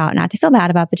think about, not to feel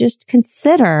bad about, but just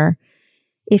consider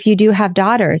if you do have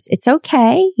daughters, it's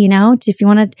okay, if you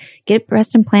want to get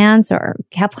breast implants or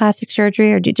have plastic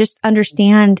surgery or just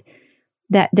understand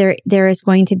that there is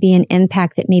going to be an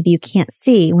impact that maybe you can't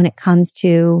see when it comes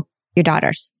to your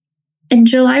daughters. And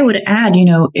Jill, I would add,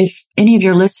 if any of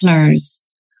your listeners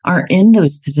are in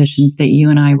those positions that you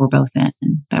and I were both in,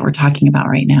 that we're talking about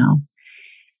right now,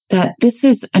 that this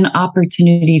is an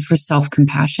opportunity for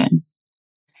self-compassion.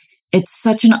 It's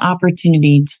such an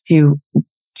opportunity to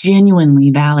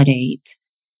genuinely validate,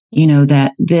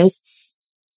 that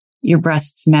your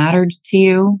breasts mattered to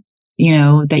you,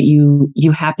 that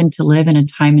you happen to live in a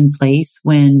time and place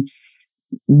when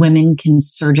women can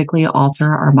surgically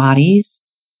alter our bodies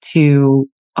to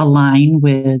align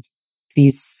with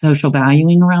these social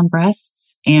valuing around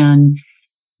breasts, and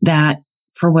that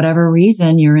for whatever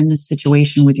reason, you're in this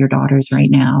situation with your daughters right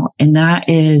now. And that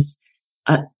is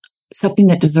something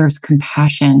that deserves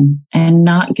compassion and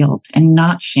not guilt and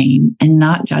not shame and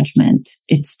not judgment.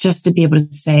 It's just to be able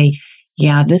to say,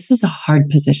 yeah, this is a hard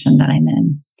position that I'm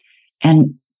in.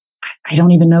 And I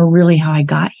don't even know really how I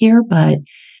got here, but,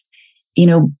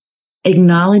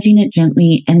 acknowledging it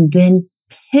gently and then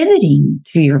pivoting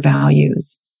to your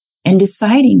values and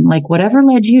deciding like whatever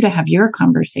led you to have your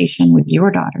conversation with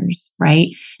your daughters, right?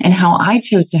 And how I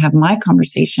chose to have my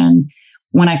conversation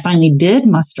when I finally did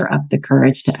muster up the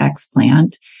courage to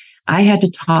explant. I had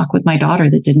to talk with my daughter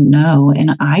that didn't know,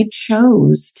 and I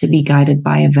chose to be guided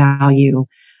by a value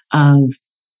of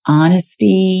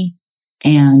honesty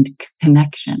and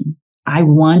connection. I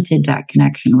wanted that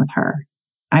connection with her.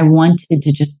 I wanted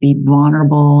to just be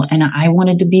vulnerable, and I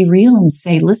wanted to be real and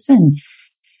say, listen,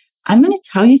 I'm going to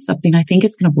tell you something I think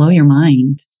is going to blow your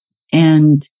mind.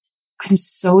 And I'm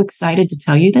so excited to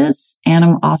tell you this. And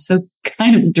I'm also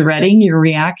kind of dreading your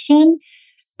reaction,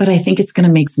 but I think it's going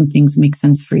to make some things make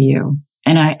sense for you.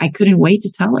 And I couldn't wait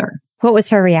to tell her. What was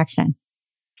her reaction?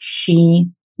 She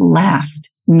laughed,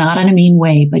 not in a mean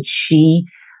way, but she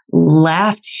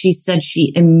laughed. She said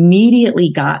she immediately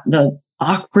got the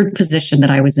awkward position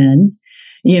that I was in,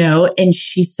 and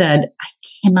she said, I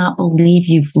cannot believe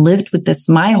you've lived with this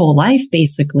my whole life,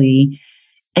 basically.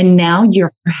 And now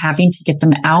you're having to get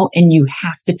them out and you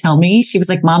have to tell me. She was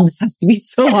like, Mom, this has to be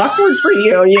so awkward for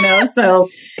you, you know? So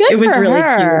Good it was for really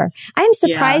her. cute. I'm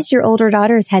surprised your older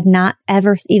daughters had not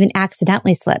ever even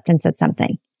accidentally slipped and said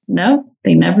something. No,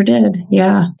 they never did.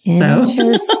 Yeah.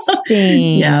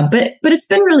 Interesting. Yeah. But it's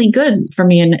been really good for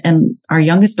me and our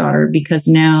youngest daughter, because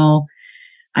now,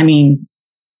 I mean,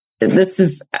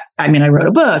 I wrote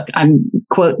a book. I'm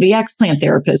quote the explant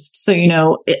therapist. So,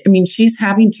 she's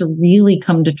having to really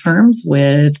come to terms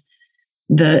with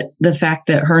the fact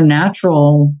that her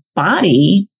natural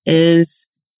body is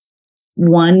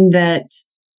one that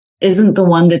isn't the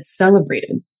one that's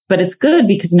celebrated. But it's good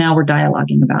because now we're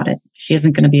dialoguing about it. She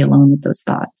isn't going to be alone with those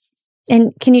thoughts.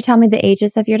 And can you tell me the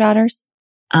ages of your daughters?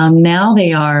 Now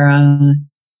they are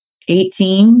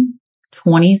 18,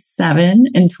 27,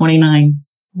 and 29.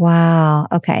 Wow.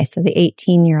 Okay. So the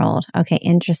 18-year-old. Okay.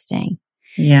 Interesting.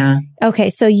 Yeah. Okay.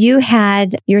 So you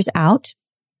had yours out.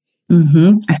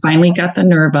 Mm-hmm. I finally got the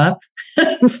nerve up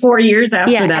 4 years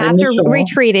after that. After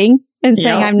retreating and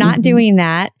saying, I'm not doing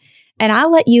that. And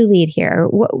I'll let you lead here.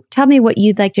 Tell me what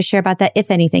you'd like to share about that, if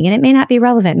anything. And it may not be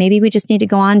relevant. Maybe we just need to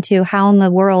go on to how in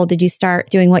the world did you start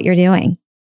doing what you're doing?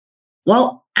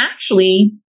 Well,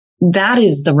 actually, that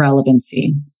is the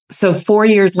relevancy. So 4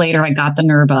 years later, I got the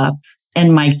nerve up.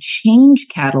 And my change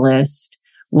catalyst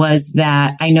was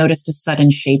that I noticed a sudden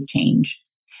shape change.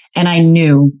 And I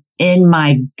knew in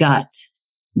my gut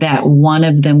that one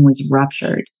of them was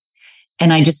ruptured.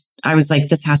 And I was like,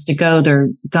 this has to go. They're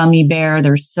gummy bear,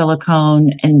 they're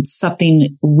silicone, and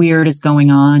something weird is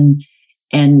going on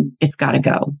and it's got to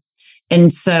go.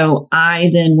 And so I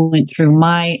then went through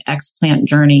my explant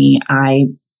journey.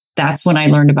 That's when I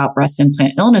learned about breast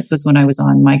implant illness, was when I was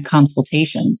on my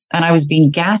consultations and I was being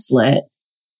gaslit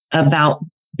about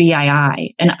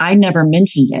BII. And I never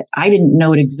mentioned it. I didn't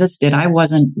know it existed. I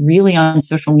wasn't really on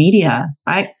social media.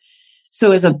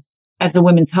 So as a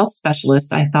women's health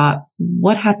specialist, I thought,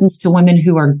 what happens to women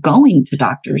who are going to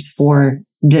doctors for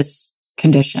this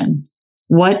condition?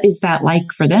 What is that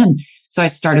like for them? So I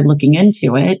started looking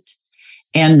into it.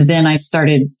 And then I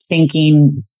started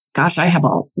thinking, gosh, I have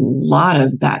a lot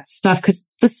of that stuff, because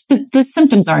the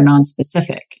symptoms are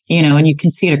nonspecific, and you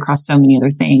can see it across so many other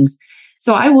things.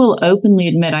 So I will openly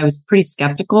admit I was pretty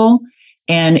skeptical,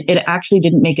 and it actually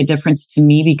didn't make a difference to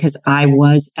me because I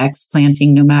was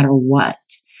explanting no matter what.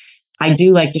 I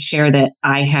do like to share that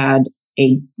I had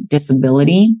a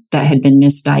disability that had been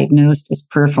misdiagnosed as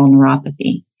peripheral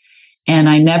neuropathy. And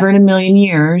I never in a million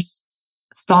years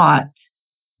thought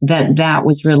that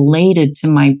was related to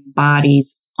my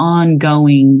body's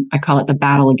ongoing, I call it the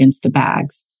battle against the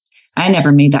bags. I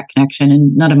never made that connection,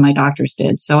 and none of my doctors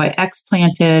did. So I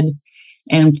explanted,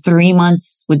 and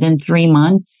within 3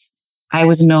 months, I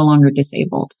was no longer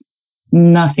disabled.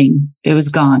 Nothing. It was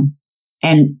gone.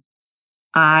 And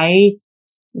I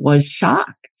was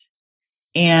shocked.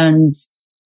 And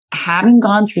having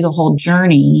gone through the whole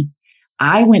journey,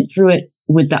 I went through it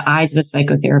with the eyes of a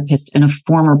psychotherapist and a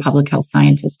former public health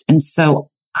scientist. And so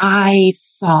I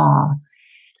saw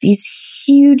these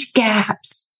huge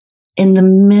gaps in the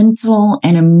mental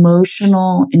and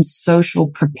emotional and social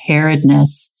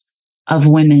preparedness of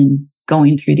women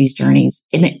going through these journeys.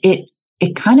 And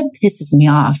it kind of pisses me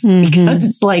off because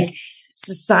it's like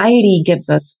society gives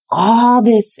us all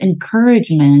this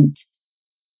encouragement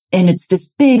and it's this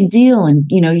big deal. And,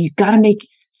 you got to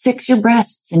fix your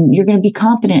breasts and you're going to be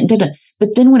confident.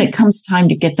 But then when it comes time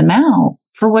to get them out,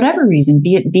 for whatever reason,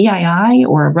 be it BII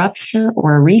or a rupture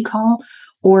or a recall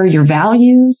or your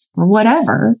values or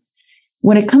whatever,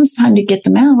 when it comes time to get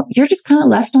them out, you're just kind of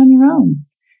left on your own.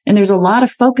 And there's a lot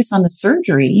of focus on the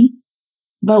surgery.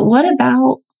 But what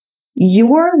about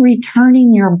you're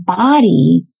returning your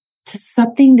body to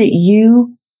something that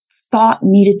you thought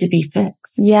needed to be fixed?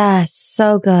 Yes,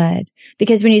 so good.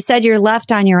 Because when you said you're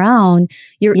left on your own,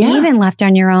 you're even left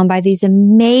on your own by these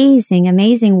amazing,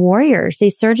 amazing warriors,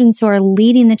 these surgeons who are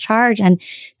leading the charge and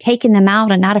taking them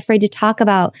out and not afraid to talk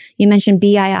about, you mentioned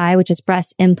BII, which is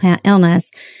breast implant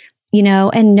illness,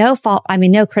 and no fault.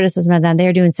 No criticism of them.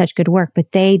 They're doing such good work,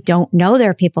 but they don't know there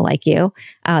are people like you,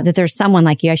 that there's someone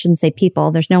like you. I shouldn't say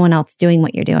people. There's no one else doing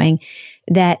what you're doing,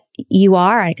 that you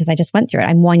are, because I just went through it.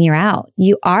 I'm 1 year out.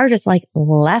 You are just like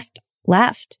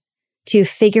left to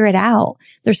figure it out.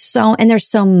 There's so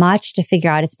much to figure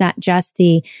out. It's not just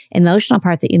the emotional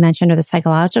part that you mentioned or the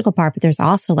psychological part, but there's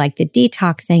also like the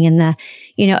detoxing and the,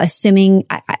 assuming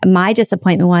my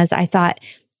disappointment was I thought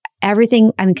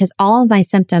everything, because all of my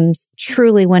symptoms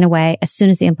truly went away as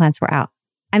soon as the implants were out.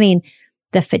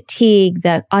 The fatigue,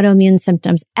 the autoimmune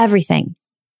symptoms, everything.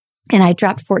 And I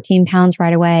dropped 14 pounds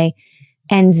right away.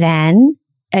 And then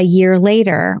a year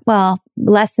later,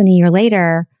 less than a year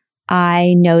later,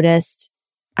 I noticed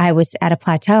I was at a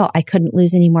plateau. I couldn't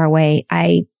lose any more weight.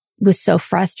 I was so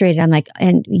frustrated. I'm like,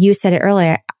 and you said it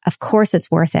earlier, of course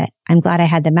it's worth it. I'm glad I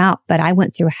had them out, but I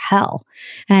went through hell.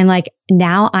 And I'm like,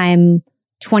 now I'm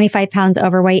 25 pounds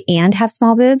overweight and have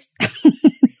small boobs.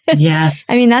 Yes.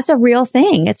 I mean, that's a real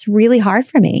thing. It's really hard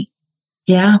for me.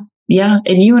 Yeah. Yeah.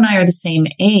 And you and I are the same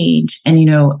age. And,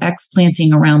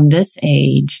 explanting around this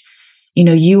age,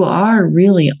 you are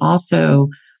really also,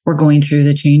 we're going through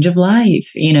the change of life,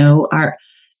 are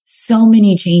so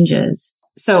many changes.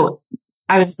 So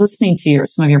I was listening to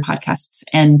some of your podcasts,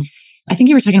 and I think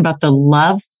you were talking about the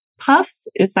Love Puff.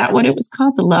 Is that what it was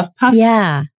called? The Love Puff?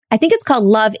 Yeah. I think it's called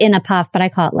Love in a Puff, but I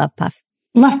call it Love Puff.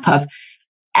 Love Puff.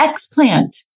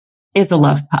 Explant is a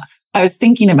love puff. I was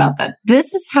thinking about that.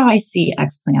 This is how I see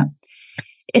explant.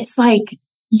 It's like,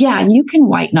 yeah, you can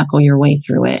white knuckle your way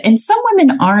through it. And some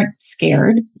women aren't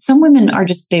scared. Some women are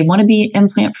they want to be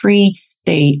implant free.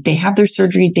 They have their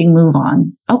surgery. They move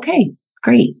on. Okay,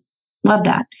 great. Love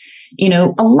that.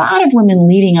 A lot of women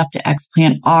leading up to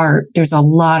explant there's a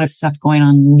lot of stuff going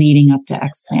on leading up to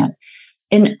explant.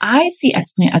 And I see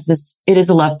explant as it is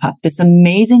a love puff, this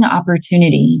amazing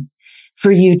opportunity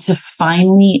for you to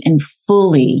finally and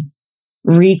fully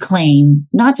reclaim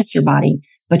not just your body,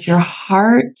 but your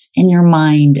heart and your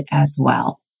mind as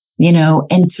well,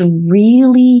 and to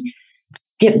really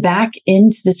get back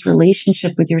into this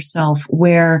relationship with yourself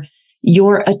where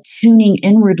you're attuning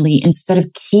inwardly instead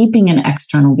of keeping an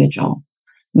external vigil,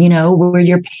 where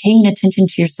you're paying attention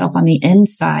to yourself on the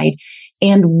inside.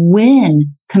 And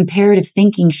when comparative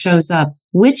thinking shows up,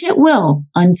 which it will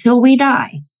until we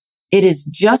die, it is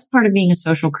just part of being a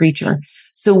social creature.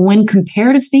 So when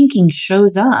comparative thinking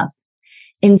shows up,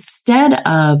 instead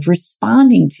of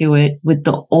responding to it with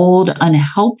the old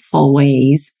unhelpful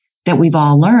ways that we've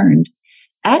all learned,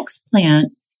 explant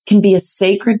can be a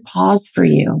sacred pause for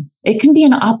you. It can be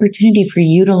an opportunity for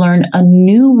you to learn a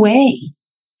new way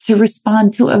to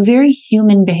respond to a very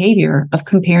human behavior of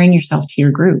comparing yourself to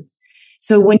your group.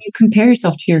 So when you compare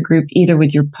yourself to your group, either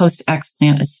with your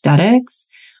post-explant aesthetics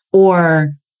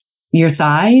or your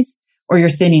thighs or your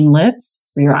thinning lips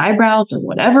or your eyebrows or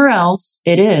whatever else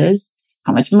it is,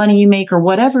 how much money you make or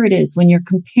whatever it is, when you're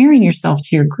comparing yourself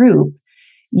to your group,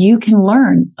 you can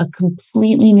learn a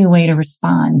completely new way to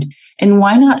respond. And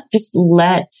why not just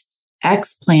let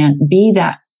explant be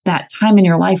that time in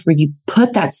your life where you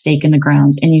put that stake in the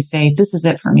ground and you say, this is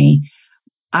it for me.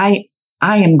 I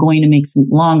am going to make some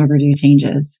long overdue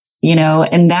changes,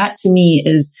 and that to me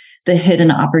is the hidden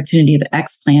opportunity of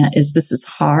explant. Is this is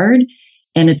hard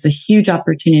and it's a huge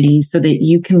opportunity so that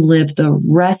you can live the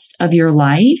rest of your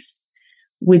life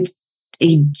with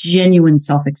a genuine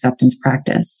self-acceptance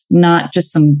practice, not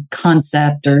just some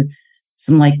concept or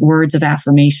some words of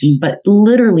affirmation, but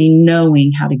literally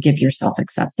knowing how to give yourself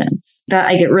acceptance. That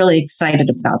I get really excited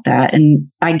about that. And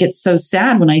I get so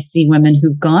sad when I see women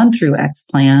who've gone through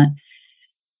explant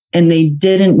and they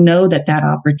didn't know that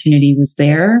opportunity was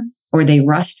there, or they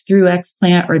rushed through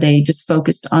explant, or they just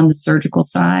focused on the surgical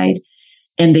side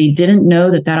and they didn't know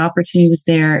that opportunity was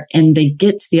there, and they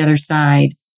get to the other side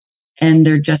and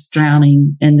they're just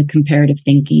drowning in the comparative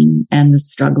thinking and the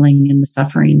struggling and the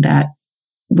suffering that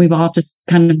we've all just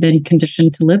kind of been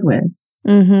conditioned to live with.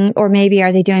 Mm-hmm. Or maybe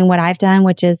are they doing what I've done,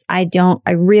 which is I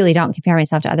really don't compare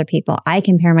myself to other people. I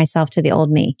compare myself to the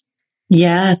old me.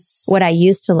 Yes. What I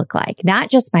used to look like, not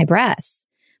just my breasts,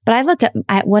 but I look at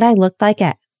what I looked like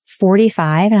at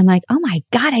 45 and I'm like, oh my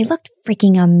God, I looked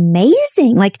freaking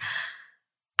amazing.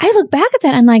 I look back at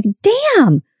that. I'm like,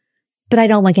 damn. But I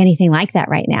don't look anything like that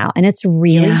right now. And it's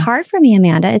really hard for me,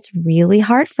 Amanda. It's really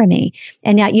hard for me.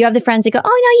 And now you have the friends that go,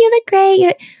 oh no, you look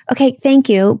great. Okay, thank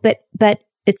you. But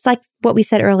it's like what we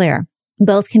said earlier.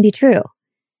 Both can be true.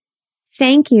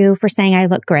 Thank you for saying I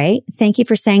look great. Thank you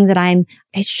for saying that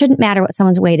it shouldn't matter what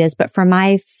someone's weight is, but for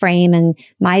my frame and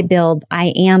my build,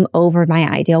 I am over my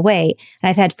ideal weight. And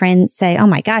I've had friends say, oh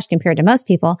my gosh, compared to most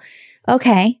people.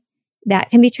 Okay,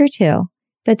 that can be true too.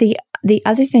 But the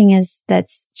other thing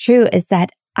that's true is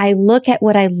that I look at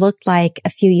what I looked like a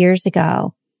few years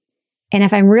ago. And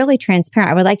if I'm really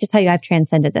transparent, I would like to tell you I've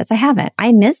transcended this. I haven't.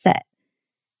 I miss it.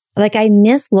 I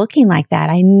miss looking like that.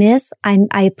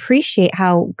 I appreciate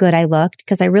how good I looked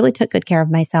because I really took good care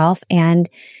of myself. And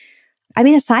I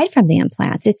mean, aside from the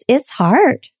implants, it's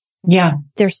hard. Yeah.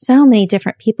 There's so many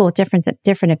different people with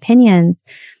different opinions.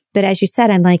 But as you said,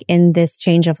 I'm in this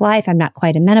change of life. I'm not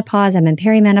quite in menopause. I'm in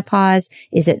perimenopause.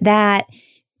 Is it that?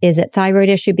 Is it thyroid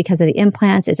issue because of the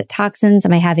implants? Is it toxins?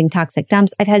 Am I having toxic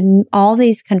dumps? I've had all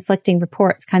these conflicting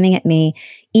reports coming at me.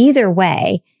 Either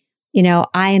way,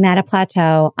 I am at a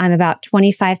plateau. I'm about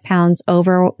 25 pounds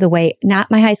over the weight,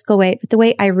 not my high school weight, but the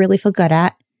weight I really feel good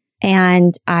at.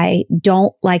 And I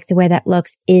don't like the way that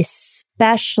looks,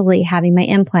 especially having my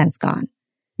implants gone.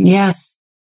 Yes.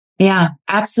 Yeah,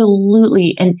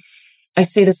 absolutely. And I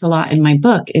say this a lot in my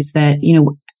book is that,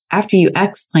 after you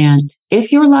explant,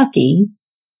 if you're lucky,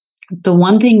 the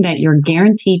one thing that you're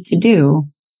guaranteed to do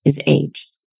is age,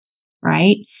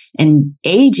 right? And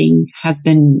aging has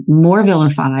been more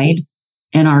vilified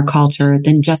in our culture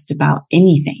than just about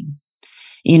anything,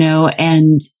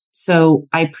 and so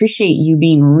I appreciate you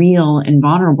being real and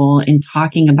vulnerable and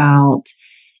talking about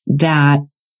that,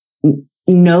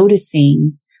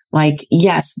 noticing like,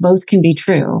 yes, both can be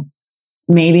true.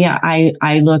 Maybe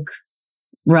I look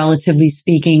relatively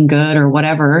speaking good or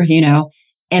whatever,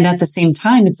 and at the same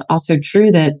time, it's also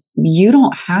true that you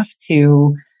don't have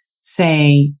to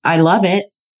say, I love it.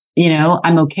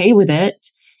 I'm okay with it.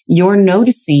 You're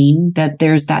noticing that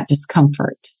there's that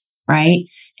discomfort, right?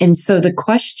 And so the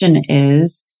question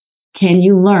is, can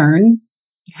you learn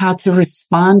how to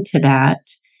respond to that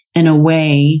in a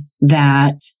way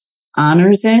that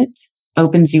honors it,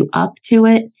 opens you up to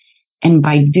it? And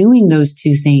by doing those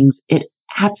two things, it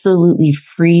absolutely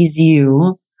frees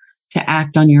you to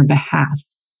act on your behalf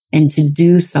and to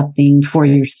do something for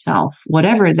yourself,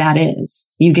 whatever that is.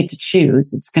 You get to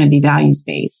choose. It's going to be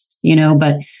values-based,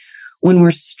 but when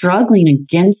we're struggling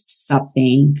against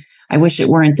something, I wish it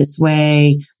weren't this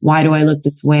way. Why do I look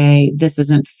this way? This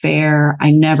isn't fair. I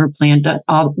never planned that.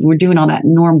 We're doing all that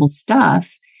normal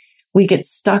stuff. We get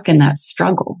stuck in that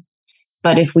struggle.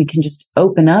 But if we can just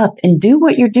open up and do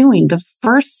what you're doing, the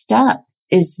first step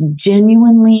is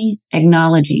genuinely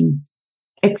acknowledging.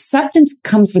 Acceptance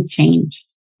comes with change.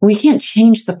 We can't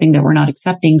change something that we're not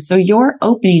accepting. So you're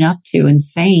opening up to and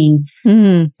saying,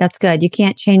 that's good. You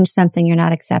can't change something you're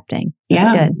not accepting.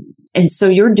 That's good. And so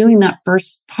you're doing that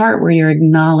first part where you're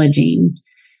acknowledging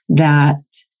that.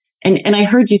 And I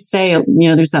heard you say,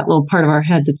 there's that little part of our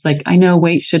head that's like, I know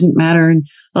weight shouldn't matter. And,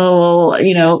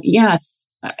 yes.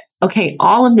 Okay.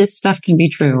 All of this stuff can be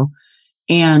true.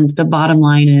 And the bottom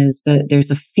line is that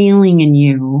there's a feeling in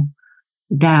you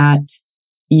that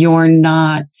you're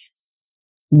not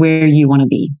where you want to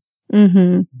be.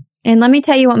 Mm-hmm. And let me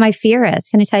tell you what my fear is.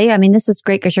 Can I tell you? I mean, this is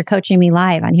great because you're coaching me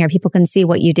live on here. People can see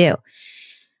what you do.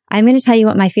 I'm going to tell you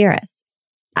what my fear is.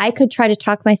 I could try to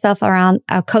talk myself around,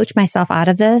 coach myself out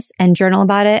of this and journal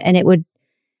about it. And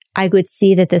I would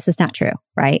see that this is not true,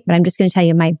 right? But I'm just going to tell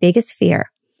you my biggest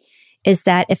fear is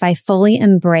that if I fully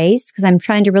embrace, because I'm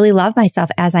trying to really love myself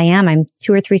as I am, I'm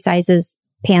 2 or 3 sizes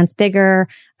pants bigger.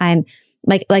 I'm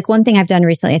like one thing I've done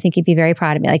recently, I think you'd be very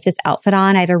proud of me, like this outfit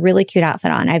on. I have a really cute outfit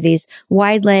on. I have these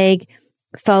wide leg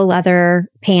faux leather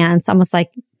pants, almost like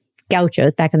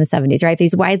gauchos back in the 70s, right?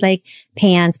 These wide leg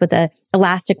pants with the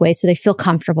elastic waist so they feel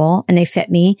comfortable and they fit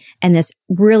me. And this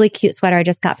really cute sweater I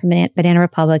just got from Banana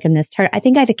Republic and I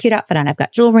think I have a cute outfit on. I've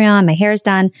got jewelry on, my hair's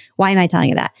done. Why am I telling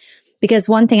you that? Because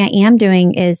one thing I am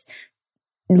doing is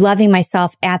loving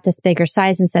myself at this bigger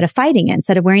size instead of fighting it,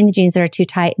 instead of wearing the jeans that are too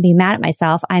tight and being mad at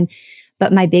myself.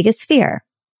 But my biggest fear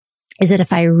is that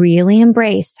if I really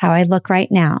embrace how I look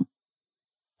right now,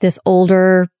 this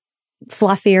older,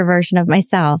 fluffier version of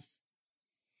myself,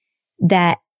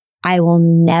 that I will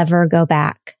never go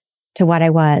back to what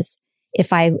I was.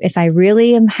 If I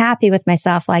really am happy with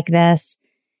myself like this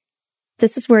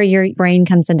is where your brain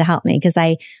comes in to help me, because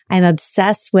I'm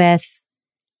obsessed with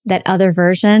that other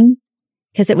version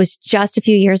because it was just a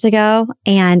few years ago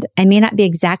and I may not be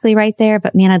exactly right there,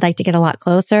 but man, I'd like to get a lot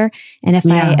closer. And if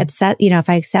if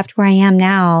I accept where I am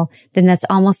now, then that's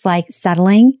almost like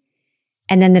settling,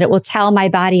 and then that it will tell my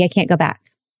body I can't go back.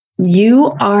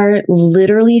 You are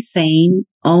literally saying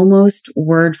almost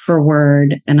word for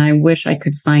word, and I wish I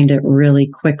could find it really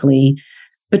quickly,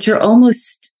 but you're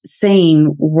almost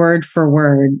saying word for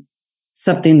word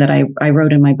something that I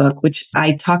wrote in my book, which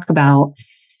I talk about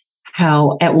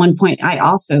how at one point I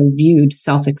also viewed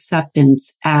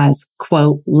self-acceptance as,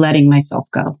 quote, letting myself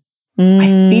go.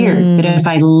 I feared that if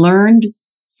I learned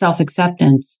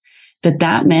self-acceptance,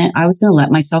 that meant I was going to let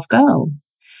myself go.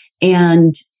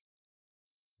 And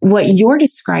what you're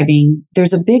describing,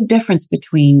 there's a big difference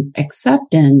between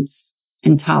acceptance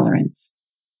and tolerance.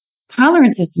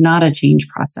 Tolerance is not a change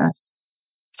process.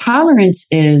 Tolerance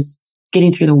is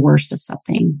getting through the worst of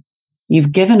something.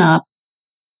 You've given up.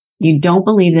 You don't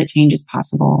believe that change is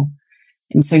possible.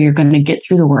 And so you're going to get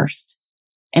through the worst.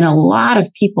 And a lot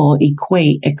of people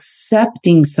equate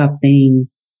accepting something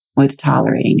with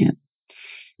tolerating it.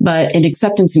 But in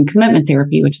acceptance and commitment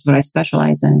therapy, which is what I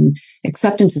specialize in,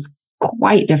 acceptance is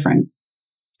quite different.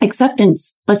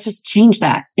 Acceptance, let's just change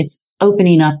that. It's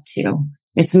opening up to.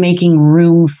 It's making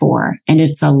room for, and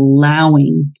it's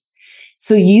allowing.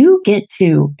 So you get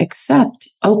to accept,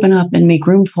 open up, and make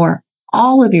room for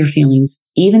all of your feelings,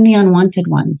 even the unwanted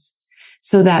ones.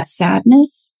 So that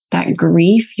sadness, that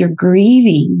grief, you're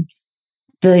grieving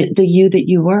the you that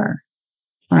you were,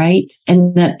 right?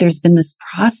 And that there's been this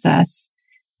process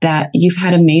that you've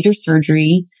had a major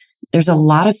surgery. There's a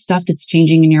lot of stuff that's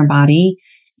changing in your body.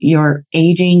 You're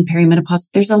aging, perimenopause.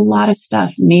 There's a lot of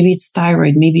stuff. Maybe it's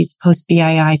thyroid. Maybe it's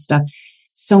post-BII stuff.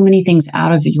 So many things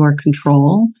out of your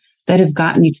control that have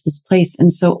gotten you to this place.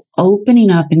 And so opening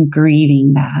up and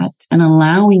grieving that and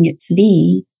allowing it to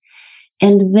be.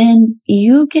 And then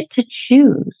you get to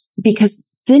choose, because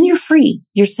then you're free.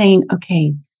 You're saying,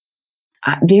 okay,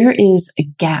 there is a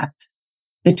gap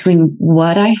between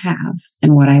what I have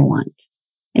and what I want.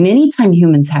 And anytime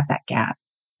humans have that gap,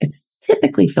 it's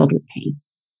typically filled with pain,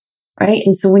 right?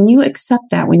 And so when you accept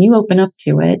that, when you open up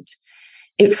to it,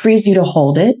 it frees you to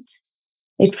hold it.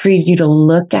 It frees you to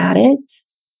look at it,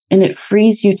 and it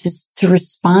frees you to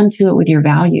respond to it with your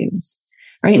values,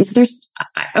 right? And so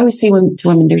I always say to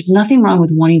women, there's nothing wrong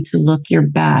with wanting to look your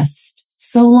best,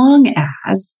 so long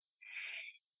as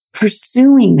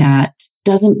pursuing that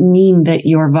doesn't mean that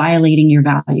you're violating your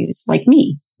values. Like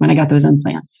me, when I got those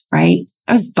implants, right?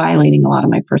 I was violating a lot of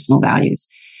my personal values.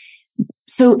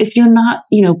 So if you're not,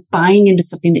 buying into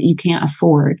something that you can't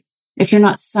afford, if you're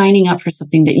not signing up for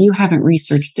something that you haven't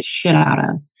researched the shit out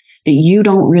of, that you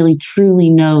don't really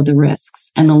truly know the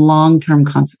risks and the long-term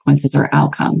consequences or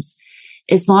outcomes,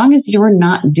 as long as you're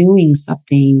not doing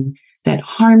something that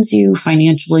harms you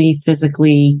financially,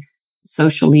 physically,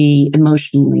 socially,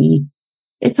 emotionally,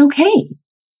 it's okay.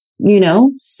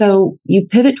 So you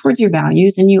pivot towards your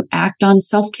values and you act on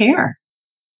self-care,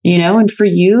 and for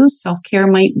you, self-care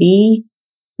might be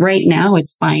right now,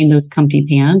 it's buying those comfy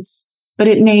pants, but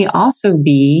it may also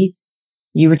be,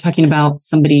 you were talking about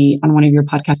somebody on one of your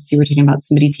podcasts, you were talking about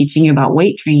somebody teaching you about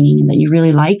weight training and that you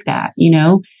really like that, you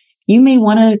may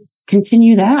want to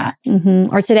continue that.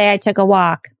 Mm-hmm. Or today I took a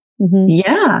walk. Mm-hmm.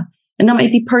 Yeah. And that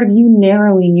might be part of you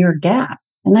narrowing your gap,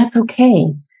 and that's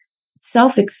okay.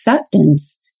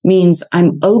 Self-acceptance means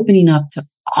I'm opening up to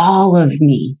all of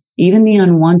me, even the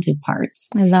unwanted parts.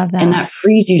 I love that. And that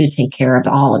frees you to take care of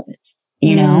all of it,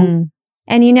 know?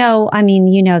 And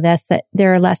this, that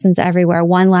there are lessons everywhere.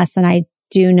 One lesson I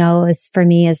do know is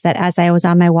that as I was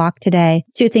on my walk today,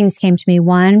 two things came to me.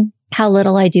 One, how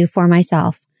little I do for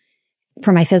myself,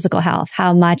 for my physical health,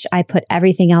 how much I put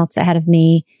everything else ahead of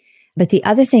me. But the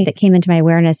other thing that came into my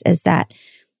awareness is that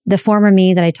the former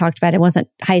me that I talked about, it wasn't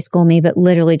high school me, but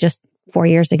literally just 4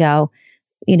 years ago,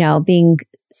 being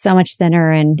so much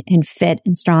thinner and fit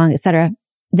and strong, et cetera,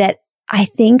 that I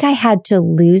think I had to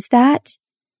lose that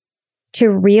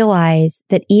to realize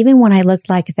that even when I looked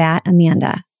like that,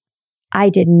 Amanda, I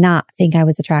did not think I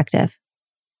was attractive.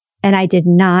 And I did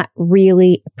not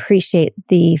really appreciate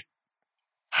the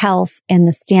health and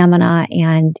the stamina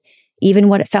and even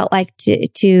what it felt like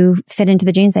to fit into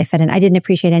the jeans I fit in. I didn't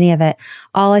appreciate any of it.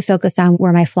 All I focused on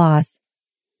were my flaws.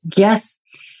 Yes.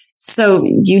 So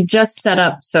you just set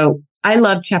up. So I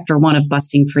love chapter 1 of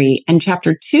Busting Free, and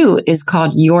chapter 2 is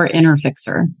called Your Inner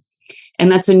Fixer.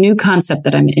 And that's a new concept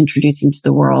that I'm introducing to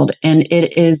the world. And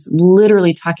it is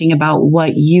literally talking about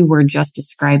what you were just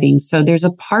describing. So there's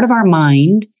a part of our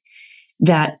mind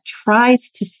that tries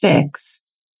to fix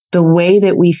the way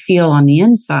that we feel on the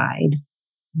inside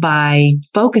by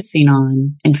focusing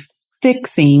on and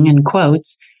fixing, in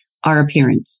quotes, our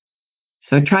appearance.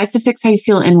 So it tries to fix how you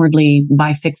feel inwardly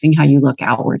by fixing how you look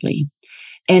outwardly.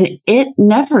 And it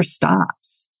never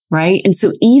stops, right? And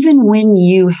so even when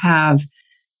you have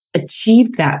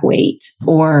achieved that weight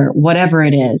or whatever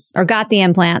it is, or got the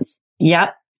implants.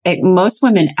 Yep. Most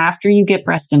women, after you get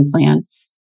breast implants,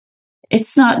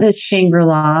 it's not this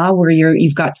Shangri-La where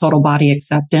you've got total body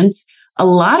acceptance. A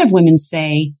lot of women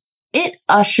say it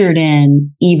ushered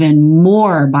in even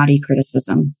more body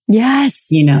criticism. Yes.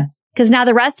 Because now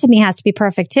the rest of me has to be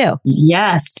perfect too.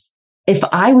 Yes. If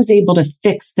I was able to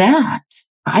fix that,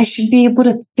 I should be able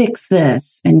to fix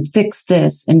this and fix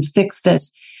this and fix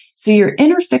this. So your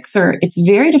inner fixer, it's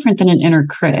very different than an inner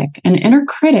critic. An inner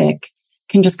critic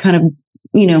can just kind of,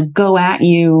 go at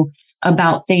you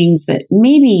about things that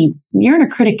maybe your inner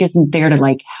critic isn't there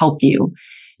to help you.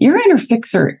 Your inner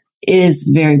fixer is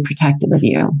very protective of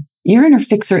you. Your inner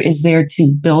fixer is there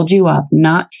to build you up,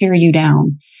 not tear you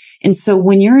down. And so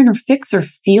when your inner fixer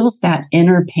feels that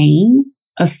inner pain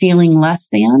of feeling less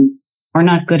than or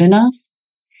not good enough,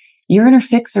 your inner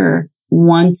fixer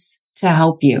wants to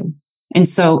help you. And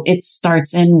so it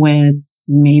starts in with,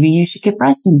 maybe you should get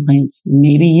breast implants.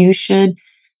 Maybe you should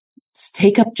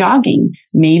take up jogging.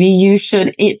 Maybe you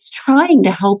should, it's trying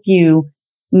to help you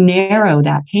narrow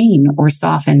that pain or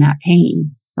soften that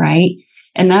pain, right?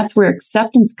 And that's where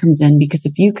acceptance comes in, because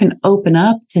if you can open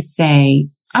up to say,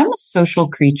 I'm a social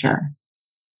creature.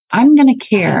 I'm going to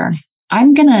care.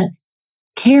 I'm going to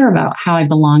care about how I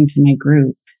belong to my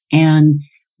group. And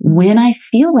when I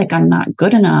feel like I'm not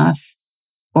good enough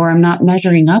or I'm not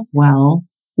measuring up well,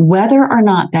 whether or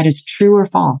not that is true or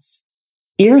false,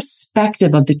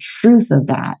 irrespective of the truth of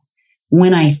that,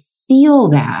 when I feel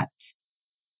that,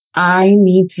 I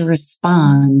need to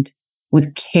respond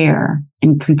with care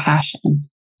and compassion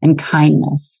and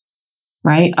kindness,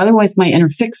 right? Otherwise, my inner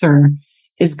fixer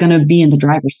is going to be in the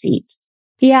driver's seat.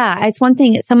 Yeah, it's one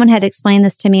thing. Someone had explained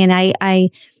this to me, and I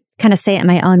kind of say it in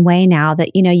my own way now,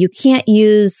 that, you know, you can't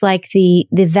use like the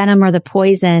venom or the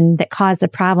poison that caused the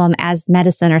problem as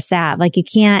medicine or salve. Like you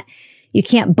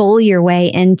can't bully your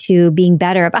way into being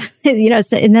better about it, you know,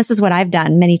 and this is what I've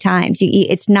done many times.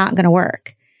 It's not going to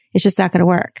work. It's just not going to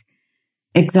work.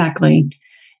 Exactly.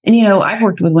 And, you know, I've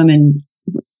worked with women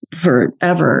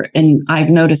forever, and I've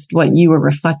noticed what you were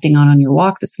reflecting on your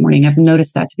walk this morning. I've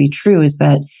noticed that to be true, is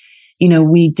that, you know,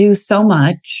 we do so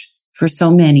much for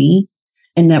so many,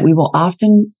 and that we will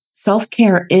often,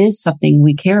 self-care is something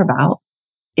we care about.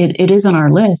 It is on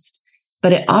our list,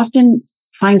 but it often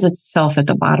finds itself at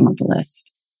the bottom of the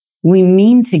list. We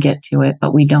mean to get to it,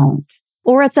 but we don't.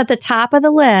 Or it's at the top of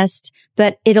the list,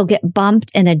 but it'll get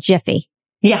bumped in a jiffy.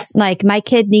 Yes. Like my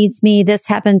kid needs me. This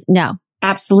happens. No,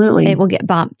 absolutely. It will get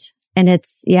bumped. And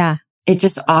it's, yeah. It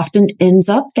just often ends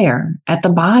up there at the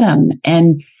bottom.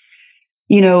 And,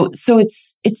 you know, so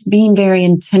it's being very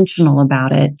intentional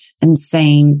about it and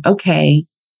saying, okay,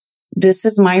 this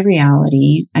is my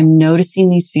reality. I'm noticing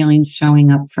these feelings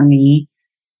showing up for me.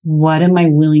 What am I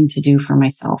willing to do for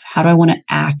myself? How do I want to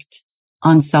act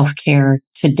on self-care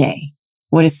today?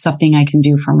 What is something I can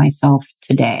do for myself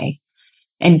today?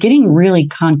 And getting really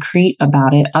concrete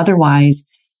about it. Otherwise,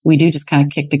 we do just kind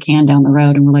of kick the can down the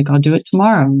road and we're like, I'll do it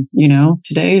tomorrow. You know,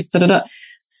 today's da-da-da.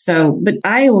 So, but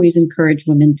I always encourage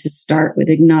women to start with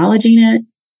acknowledging it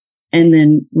and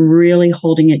then really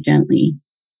holding it gently,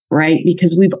 right?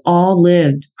 Because we've all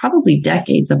lived probably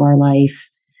decades of our life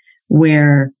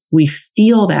where we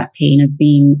feel that pain of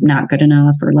being not good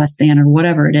enough or less than or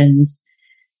whatever it is.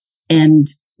 And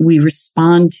we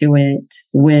respond to it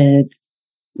with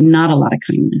not a lot of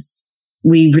kindness.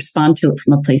 We respond to it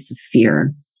from a place of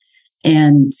fear.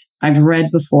 And I've read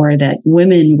before that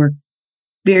women were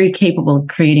very capable of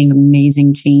creating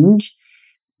amazing change.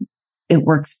 It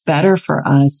works better for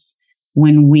us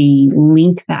when we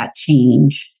link that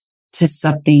change to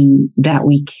something that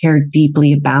we care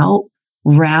deeply about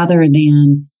rather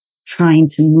than trying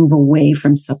to move away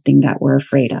from something that we're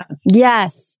afraid of.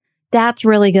 Yes, that's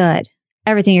really good.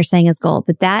 Everything you're saying is gold,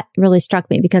 but that really struck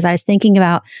me because I was thinking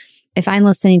about, if I'm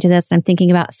listening to this and I'm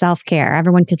thinking about self-care,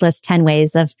 everyone could list 10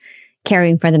 ways of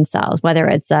caring for themselves, whether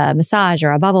it's a massage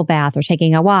or a bubble bath or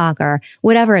taking a walk or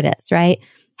whatever it is, right?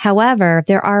 However,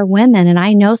 there are women, and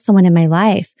I know someone in my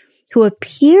life who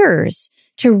appears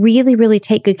to really, really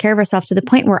take good care of herself to the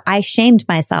point where I shamed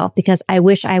myself because I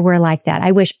wish I were like that.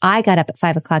 I wish I got up at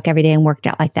 5 o'clock every day and worked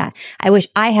out like that. I wish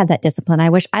I had that discipline. I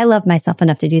wish I loved myself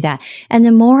enough to do that. And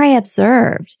the more I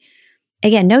observed,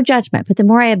 again, no judgment, but the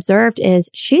more I observed is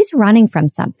she's running from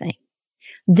something.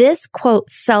 This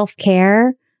quote,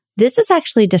 self-care, this is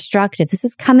actually destructive. This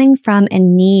is coming from a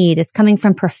need. It's coming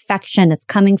from perfection. It's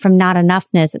coming from not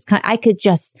enoughness.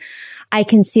 I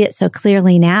can see it so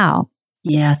clearly now.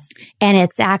 Yes. And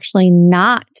it's actually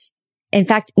not, in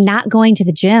fact, not going to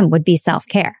the gym would be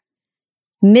self-care.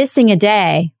 Missing a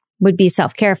day would be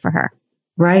self-care for her.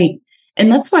 Right.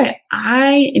 And that's why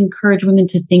I encourage women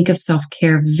to think of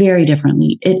self-care very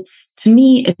differently. To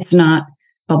me, it's not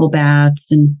bubble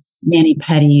baths and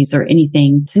mani-pedis or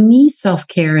anything. To me,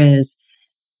 self-care is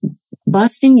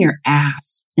busting your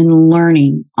ass and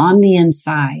learning on the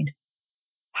inside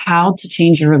how to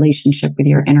change your relationship with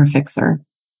your inner fixer.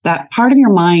 That part of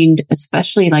your mind,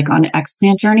 especially like on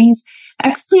explant journeys,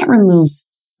 explant removes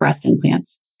breast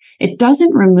implants. It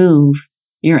doesn't remove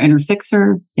your inner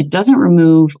fixer. It doesn't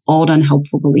remove old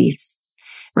unhelpful beliefs,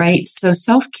 right? So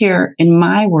self-care in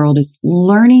my world is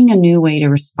learning a new way to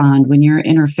respond when your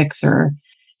inner fixer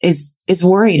is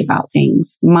worried about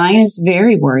things. Mine is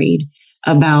very worried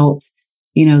about,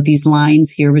 these lines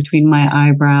here between my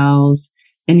eyebrows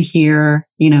and here,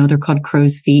 they're called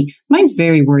crow's feet. Mine's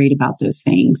very worried about those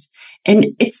things. And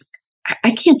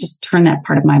I can't just turn that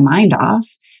part of my mind off.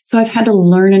 So I've had to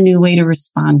learn a new way to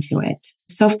respond to it.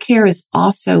 Self-care is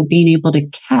also being able to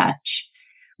catch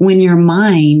when your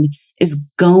mind is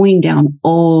going down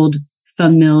old,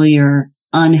 familiar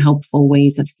unhelpful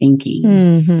ways of thinking.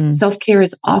 Mm-hmm. Self-care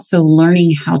is also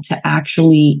learning how to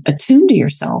actually attune to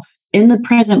yourself in the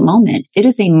present moment. It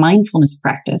is a mindfulness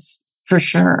practice for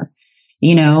sure,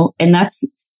 and that's,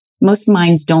 most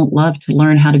minds don't love to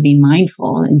learn how to be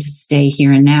mindful and to stay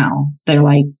here and now. They're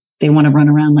like, they want to run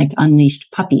around like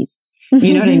unleashed puppies.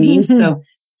 You know what I mean? So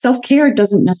self-care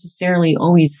doesn't necessarily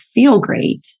always feel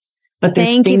great, but there's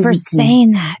Thank you for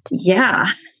saying that. Yeah.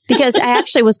 Because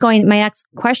my next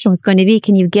question was going to be,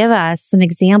 can you give us some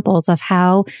examples of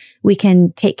how we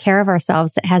can take care of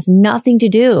ourselves that has nothing to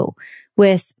do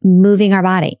with moving our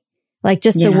body? Like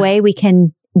just the way we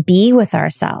can be with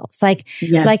ourselves. Like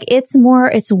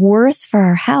it's worse for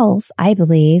our health, I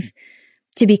believe,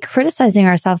 to be criticizing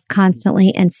ourselves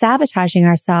constantly and sabotaging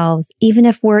ourselves, even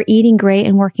if we're eating great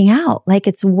and working out. Like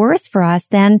it's worse for us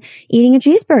than eating a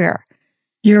cheeseburger.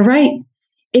 You're right.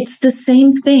 It's the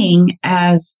same thing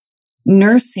as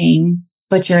nursing,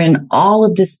 but you're in all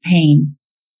of this pain.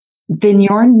 Then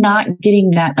you're not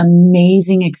getting that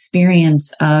amazing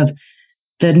experience of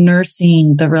the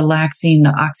nursing, the relaxing,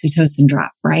 the oxytocin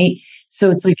drop, right?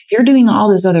 So it's like if you're doing all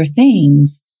those other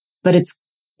things, but it's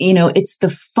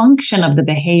the function of the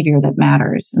behavior that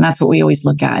matters. And that's what we always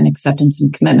look at in acceptance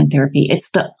and commitment therapy. It's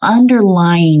the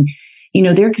underlying,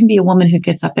 there can be a woman who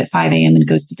gets up at 5 a.m. and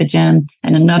goes to the gym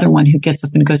and another one who gets up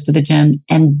and goes to the gym.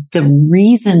 And the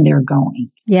reason they're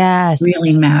going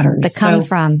really matters. The come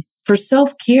from. For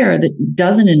self-care that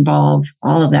doesn't involve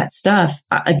all of that stuff,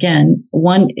 again,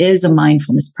 one is a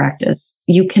mindfulness practice.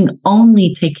 You can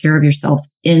only take care of yourself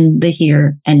in the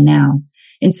here and now.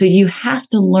 And so you have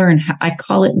to learn, I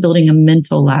call it building a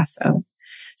mental lasso.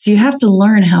 So you have to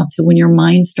learn how to, when your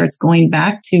mind starts going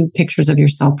back to pictures of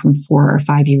yourself from 4 or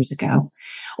 5 years ago,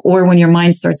 or when your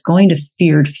mind starts going to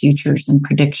feared futures and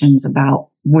predictions about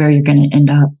where you're going to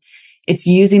end up, it's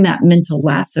using that mental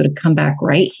lasso to come back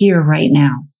right here, right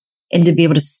now, and to be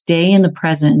able to stay in the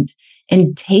present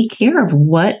and take care of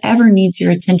whatever needs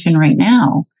your attention right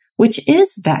now, which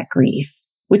is that grief,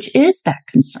 which is that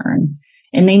concern.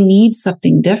 And they need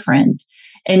something different.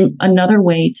 And another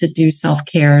way to do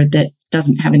self-care that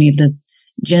doesn't have any of the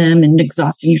gym and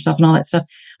exhausting yourself and all that stuff,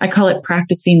 I call it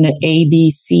practicing the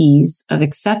ABCs of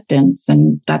acceptance.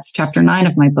 And that's chapter 9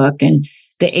 of my book. And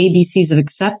the ABCs of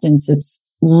acceptance, it's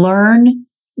really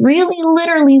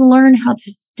literally learn how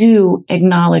to do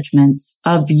acknowledgments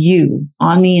of you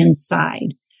on the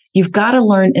inside. You've got to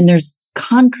learn, and there's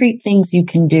concrete things you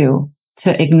can do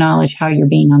to acknowledge how you're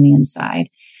being on the inside.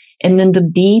 And then the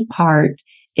B part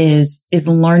is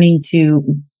learning to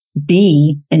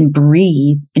be and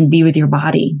breathe and be with your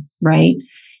body, right?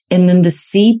 And then the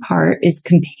C part is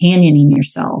companioning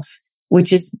yourself,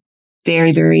 which is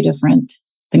very, very different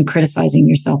than criticizing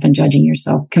yourself and judging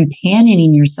yourself.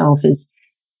 Companioning yourself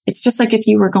it's just like if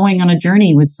you were going on a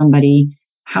journey with somebody,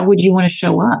 how would you want to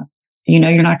show up? You're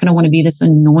not going to want to be this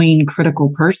annoying,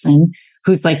 critical person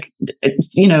who's like,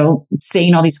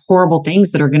 saying all these horrible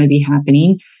things that are going to be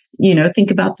happening.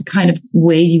 Think about the kind of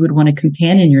way you would want to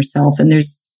companion yourself. And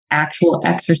there's actual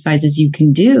exercises you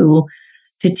can do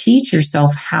to teach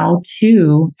yourself how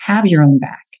to have your own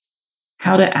back,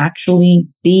 how to actually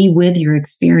be with your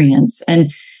experience.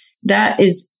 And that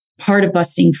is part of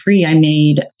Busting Free. I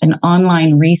made an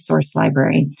online resource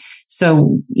library.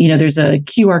 So, there's a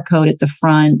QR code at the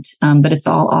front, but it's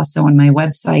all also on my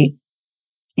website.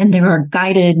 And there are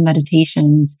guided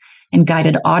meditations and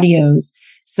guided audios.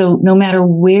 So no matter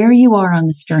where you are on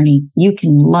this journey, you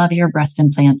can love your breast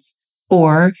implants,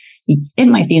 or it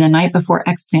might be the night before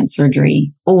explant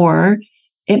surgery, or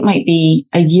it might be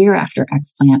a year after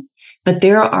explant. But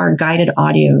there are guided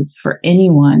audios for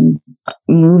anyone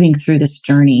moving through this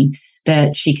journey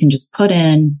that she can just put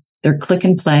in, their click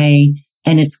and play,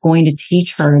 and it's going to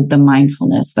teach her the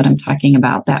mindfulness that I'm talking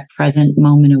about, that present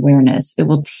moment awareness. It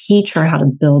will teach her how to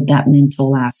build that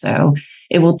mental lasso.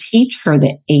 It will teach her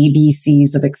the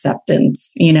ABCs of acceptance.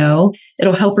 It'll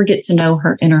help her get to know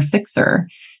her inner fixer.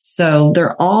 So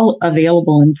they're all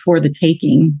available and for the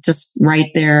taking, just right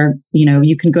there.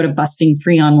 You can go to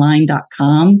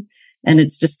bustingfreeonline.com and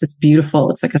it's just this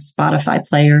beautiful, it's like a Spotify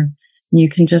player. You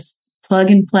can just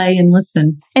plug and play and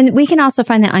listen. And we can also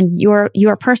find that on your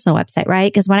personal website,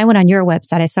 right? Because when I went on your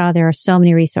website, I saw there are so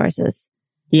many resources.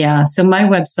 Yeah. So my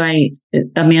website,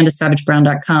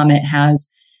 amandasavagebrown.com, it has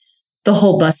the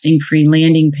whole Busting Free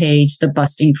landing page, the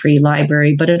Busting Free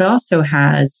library, but it also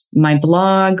has my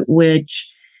blog, which,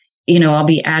 I'll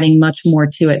be adding much more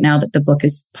to it now that the book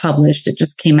is published. It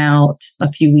just came out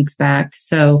a few weeks back.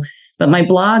 But my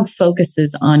blog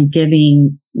focuses on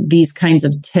giving these kinds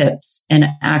of tips and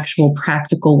actual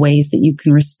practical ways that you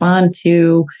can respond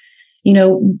to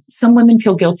Some women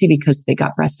feel guilty because they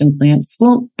got breast implants.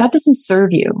 Well, that doesn't serve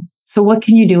you. So what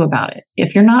can you do about it?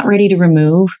 If you're not ready to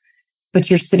remove, but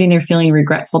you're sitting there feeling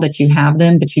regretful that you have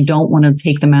them, but you don't want to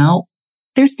take them out,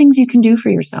 there's things you can do for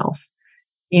yourself,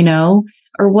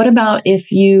 Or what about if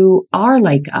you are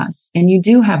like us and you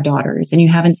do have daughters and you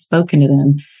haven't spoken to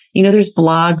them? There's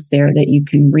blogs there that you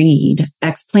can read.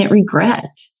 Explant regret.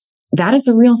 That is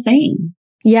a real thing.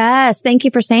 Yes. Thank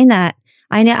you for saying that.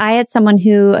 I know I had someone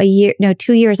who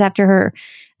 2 years after her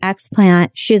explant,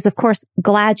 she's of course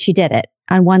glad she did it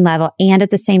on one level. And at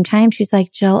the same time, she's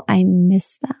like, Jill, I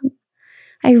miss them.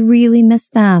 I really miss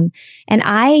them. And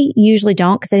I usually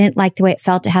don't, because I didn't like the way it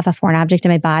felt to have a foreign object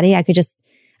in my body. I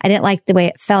didn't like the way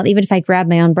it felt. Even if I grabbed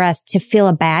my own breast, to feel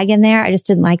a bag in there, I just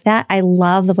didn't like that. I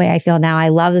love the way I feel now. I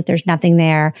love that there's nothing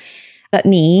there but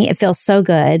me. It feels so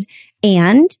good.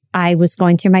 And I was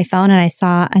going through my phone and I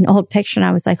saw an old picture and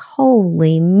I was like,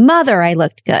 holy mother, I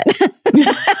looked good.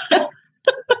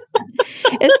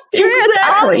 It's true.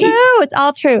 Exactly. It's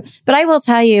all true. But I will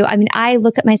tell you, I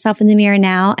look at myself in the mirror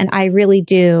now and I really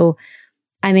do.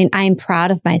 I'm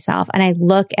proud of myself and I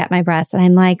look at my breasts and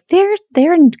I'm like,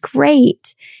 they're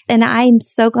great. And I'm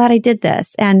so glad I did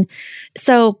this. And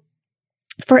so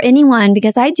for anyone,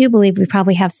 because I do believe we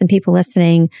probably have some people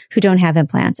listening who don't have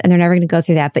implants and they're never going to go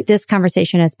through that. But this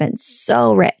conversation has been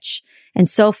so rich and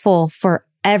so full for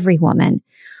every woman.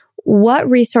 What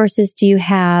resources do you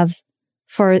have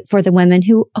for the women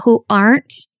who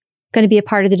aren't going to be a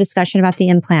part of the discussion about the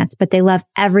implants, but they love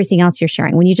everything else you're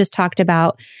sharing? When you just talked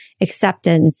about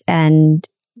acceptance and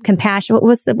compassion, what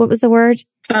was the word?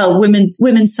 Oh,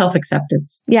 women's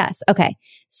self-acceptance. Yes. Okay.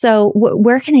 So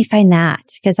where can they find that?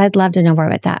 Because I'd love to know more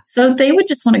about that. So they would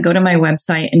just want to go to my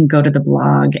website and go to the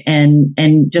blog and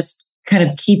just kind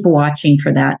of keep watching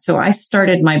for that. So I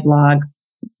started my blog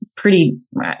pretty,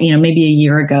 maybe a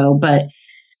year ago, but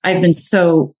I've been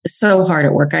so hard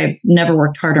at work. I've never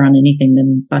worked harder on anything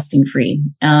than Busting Free.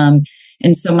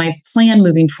 And so my plan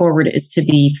moving forward is to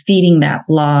be feeding that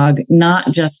blog,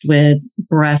 not just with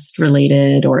breast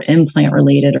related or implant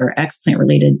related or explant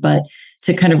related, but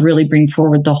to kind of really bring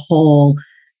forward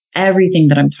everything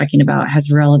that I'm talking about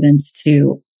has relevance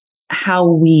to how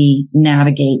we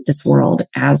navigate this world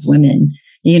as women,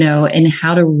 and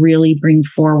how to really bring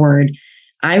forward.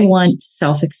 I want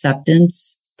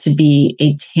self-acceptance to be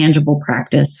a tangible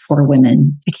practice for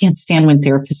women. I can't stand when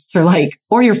therapists are like,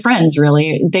 or your friends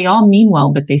really, they all mean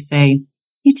well, but they say,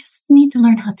 you just need to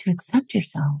learn how to accept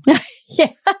yourself.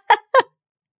 Yeah.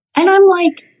 And I'm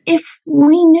like, if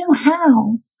we knew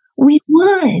how, we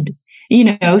would,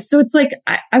 so it's like,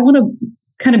 I want to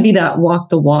kind of be that walk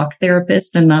the walk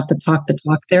therapist and not the talk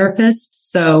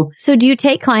therapist. So do you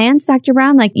take clients, Dr.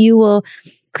 Brown? Like you will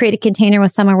create a container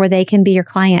with someone where they can be your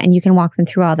client and you can walk them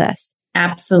through all this?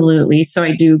 Absolutely. So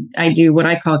I do what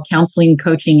I call counseling,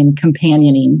 coaching, and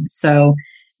companioning. So,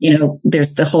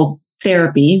 there's the whole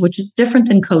therapy, which is different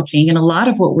than coaching. And a lot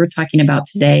of what we're talking about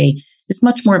today is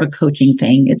much more of a coaching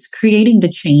thing. It's creating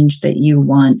the change that you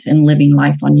want and living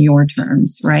life on your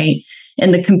terms, right?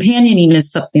 And the companioning is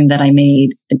something that I made,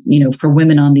 for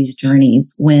women on these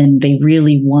journeys when they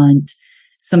really want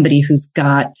somebody who's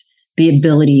got the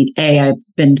ability, I've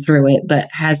been through it, but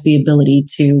has the ability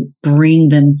to bring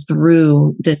them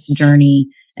through this journey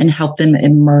and help them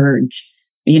emerge.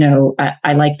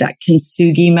 I like that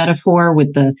kintsugi metaphor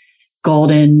with the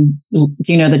golden,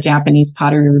 the Japanese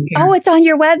pottery repair? Oh, it's on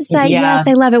your website. Yeah. Yes,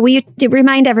 I love it. Will you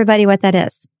remind everybody what that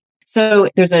is? So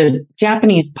there's a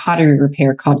Japanese pottery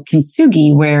repair called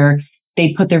kintsugi where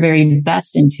they put their very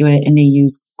best into it and they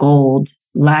use gold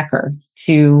lacquer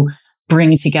to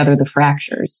bring together the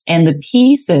fractures. And the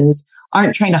pieces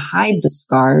aren't trying to hide the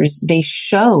scars. They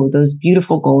show those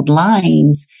beautiful gold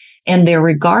lines and they're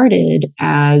regarded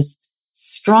as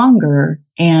stronger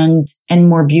and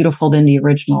more beautiful than the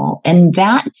original. And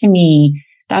that to me,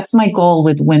 that's my goal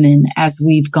with women as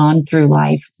we've gone through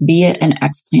life, be it an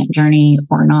explant journey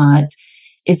or not,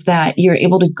 is that you're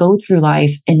able to go through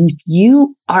life and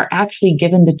you are actually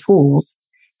given the tools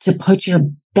to put your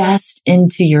best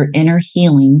into your inner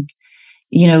healing,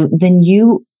 then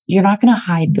you're not going to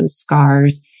hide those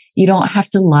scars. You don't have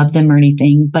to love them or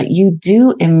anything, but you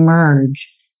do emerge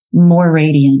more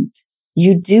radiant.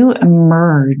 You do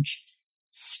emerge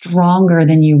stronger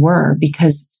than you were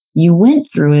because you went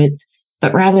through it,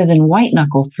 but rather than white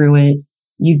knuckle through it,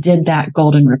 you did that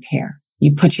golden repair.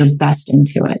 You put your best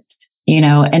into it,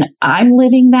 and I'm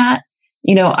living that.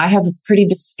 I have a pretty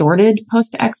distorted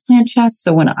post-explant chest.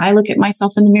 So when I look at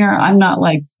myself in the mirror, I'm not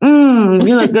like, you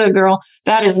look good, girl.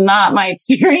 That is not my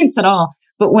experience at all.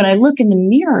 But when I look in the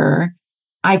mirror,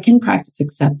 I can practice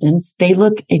acceptance. They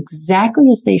look exactly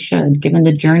as they should, given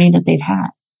the journey that they've had.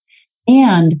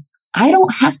 And I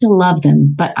don't have to love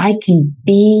them, but I can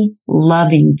be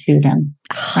loving to them,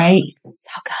 right?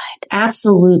 So good.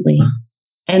 Absolutely.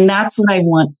 And that's what I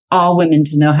want all women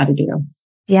to know how to do.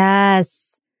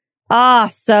 Yes. Oh,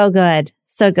 so good.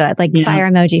 So good. Like fire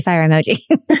emoji, fire emoji.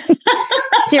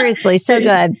 Seriously, so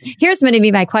good. Here's going to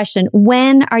be my question.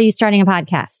 When are you starting a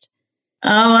podcast?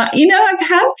 I've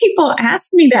had people ask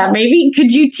me that. Maybe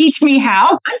could you teach me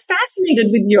how? I'm fascinated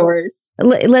with yours.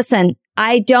 Listen,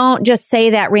 I don't just say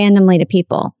that randomly to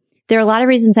people. There are a lot of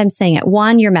reasons I'm saying it.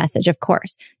 One, your message, of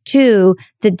course. Two,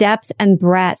 the depth and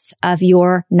breadth of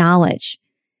your knowledge.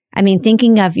 I mean,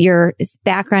 thinking of your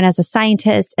background as a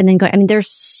scientist and then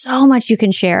there's so much you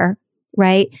can share,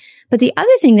 right? But the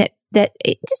other thing that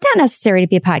it's not necessary to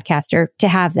be a podcaster to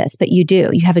have this, but you do.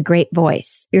 You have a great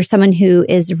voice. You're someone who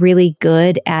is really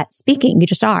good at speaking. You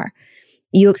just are.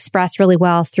 You express really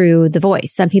well through the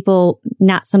voice. Some people,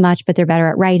 not so much, but they're better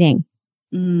at writing.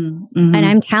 Mm-hmm. And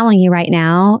I'm telling you right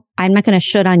now, I'm not going to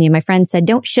shoot on you. My friend said,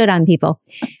 don't shoot on people.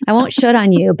 I won't shoot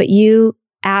on you, but you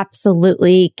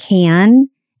absolutely can.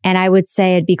 And I would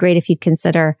say it'd be great if you'd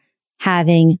consider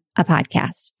having a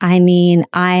podcast. I mean,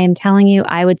 I am telling you,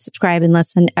 I would subscribe and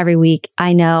listen every week.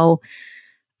 I know.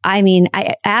 I mean,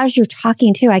 as you're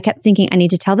talking too, I kept thinking, I need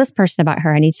to tell this person about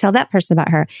her. I need to tell that person about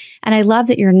her. And I love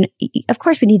that of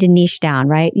course we need to niche down,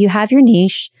 right? You have your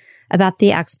niche about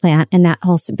the explant and that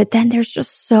whole, but then there's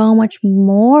just so much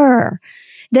more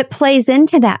that plays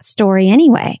into that story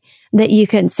anyway that you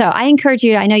can. So I encourage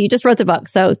you, I know you just wrote the book,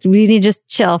 so we need to just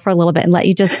chill for a little bit and let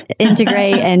you just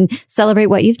integrate and celebrate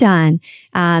what you've done.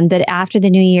 But after the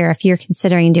new year, if you're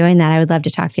considering doing that, I would love to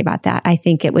talk to you about that. I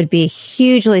think it would be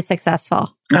hugely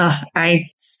successful. I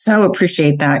so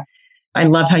appreciate that. I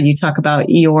love how you talk about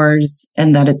yours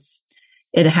and that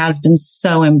it has been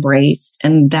so embraced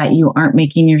and that you aren't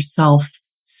making yourself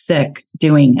sick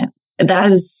doing it.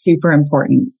 That is super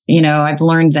important. I've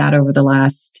learned that over the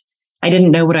last, I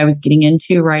didn't know what I was getting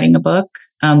into writing a book,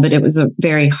 but it was a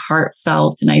very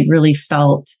heartfelt, and I really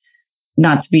felt,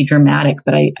 not to be dramatic,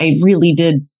 but I really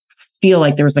did feel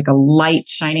like there was like a light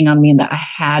shining on me and that I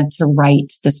had to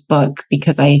write this book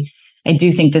because I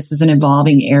do think this is an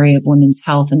evolving area of women's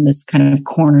health and this kind of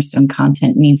cornerstone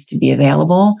content needs to be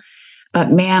available.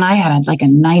 But man, I had like a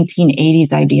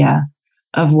 1980s idea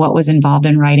of what was involved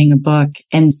in writing a book.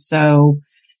 And so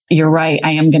you're right.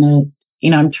 I am going to,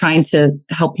 I'm trying to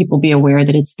help people be aware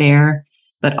that it's there,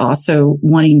 but also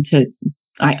wanting to,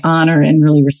 I honor and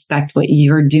really respect what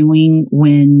you're doing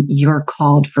when you're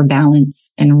called for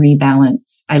balance and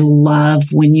rebalance. I love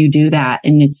when you do that.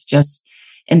 And it's just,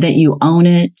 and that you own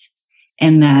it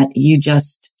and that you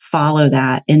just follow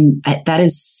that. And that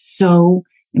is so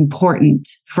important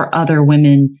for other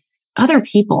women, other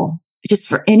people, just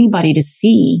for anybody to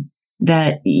see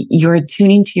that you're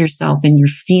attuning to yourself and you're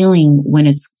feeling when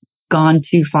it's gone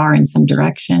too far in some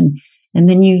direction. And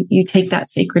then you take that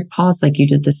sacred pause like you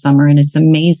did this summer, and it's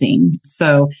amazing.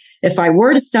 So if I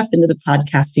were to step into the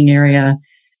podcasting area,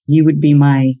 you would be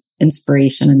my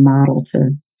inspiration and model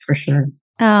for sure.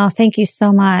 Oh, thank you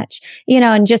so much.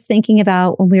 And just thinking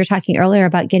about when we were talking earlier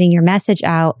about getting your message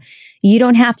out, you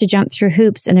don't have to jump through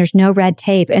hoops and there's no red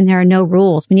tape and there are no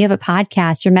rules. When you have a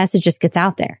podcast, your message just gets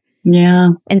out there. Yeah.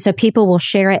 And so people will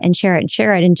share it and share it and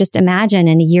share it. And just imagine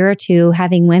in a year or two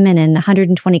having women in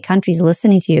 120 countries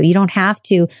listening to you. You don't have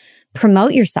to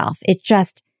promote yourself. It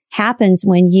just happens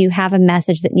when you have a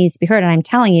message that needs to be heard. And I'm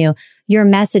telling you, your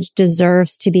message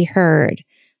deserves to be heard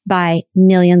by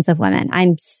millions of women.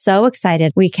 I'm so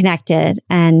excited we connected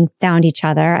and found each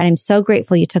other. And I'm so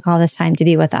grateful you took all this time to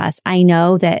be with us. I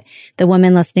know that the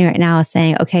woman listening right now is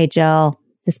saying, okay, Jill,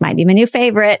 this might be my new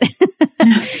favorite.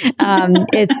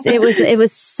 It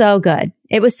was so good.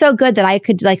 It was so good that I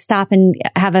could stop and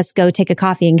have us go take a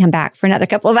coffee and come back for another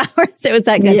couple of hours. It was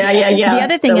that good. Yeah. The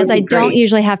other thing is I don't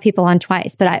usually have people on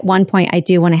twice, but at one point I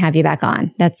do want to have you back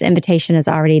on. That's invitation is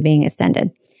already being extended.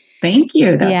 Thank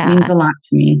you. That means a lot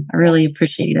to me. I really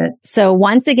appreciate it. So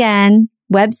once again,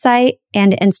 website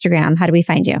and Instagram, how do we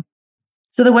find you?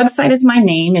 So the website is my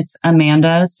name. It's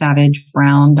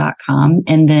AmandaSavageBrown.com.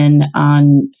 And then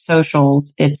on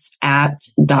socials, it's at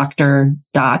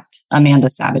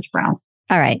Dr.AmandaSavageBrown.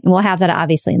 All right. And we'll have that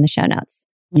obviously in the show notes.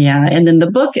 Yeah. And then the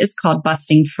book is called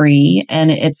Busting Free, and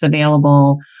it's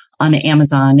available on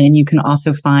Amazon. And you can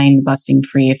also find Busting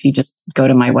Free if you just go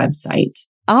to my website.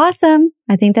 Awesome.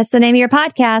 I think that's the name of your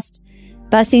podcast.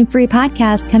 Busting Free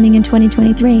Podcast coming in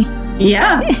 2023.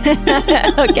 Yeah.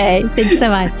 Okay. Thanks so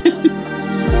much.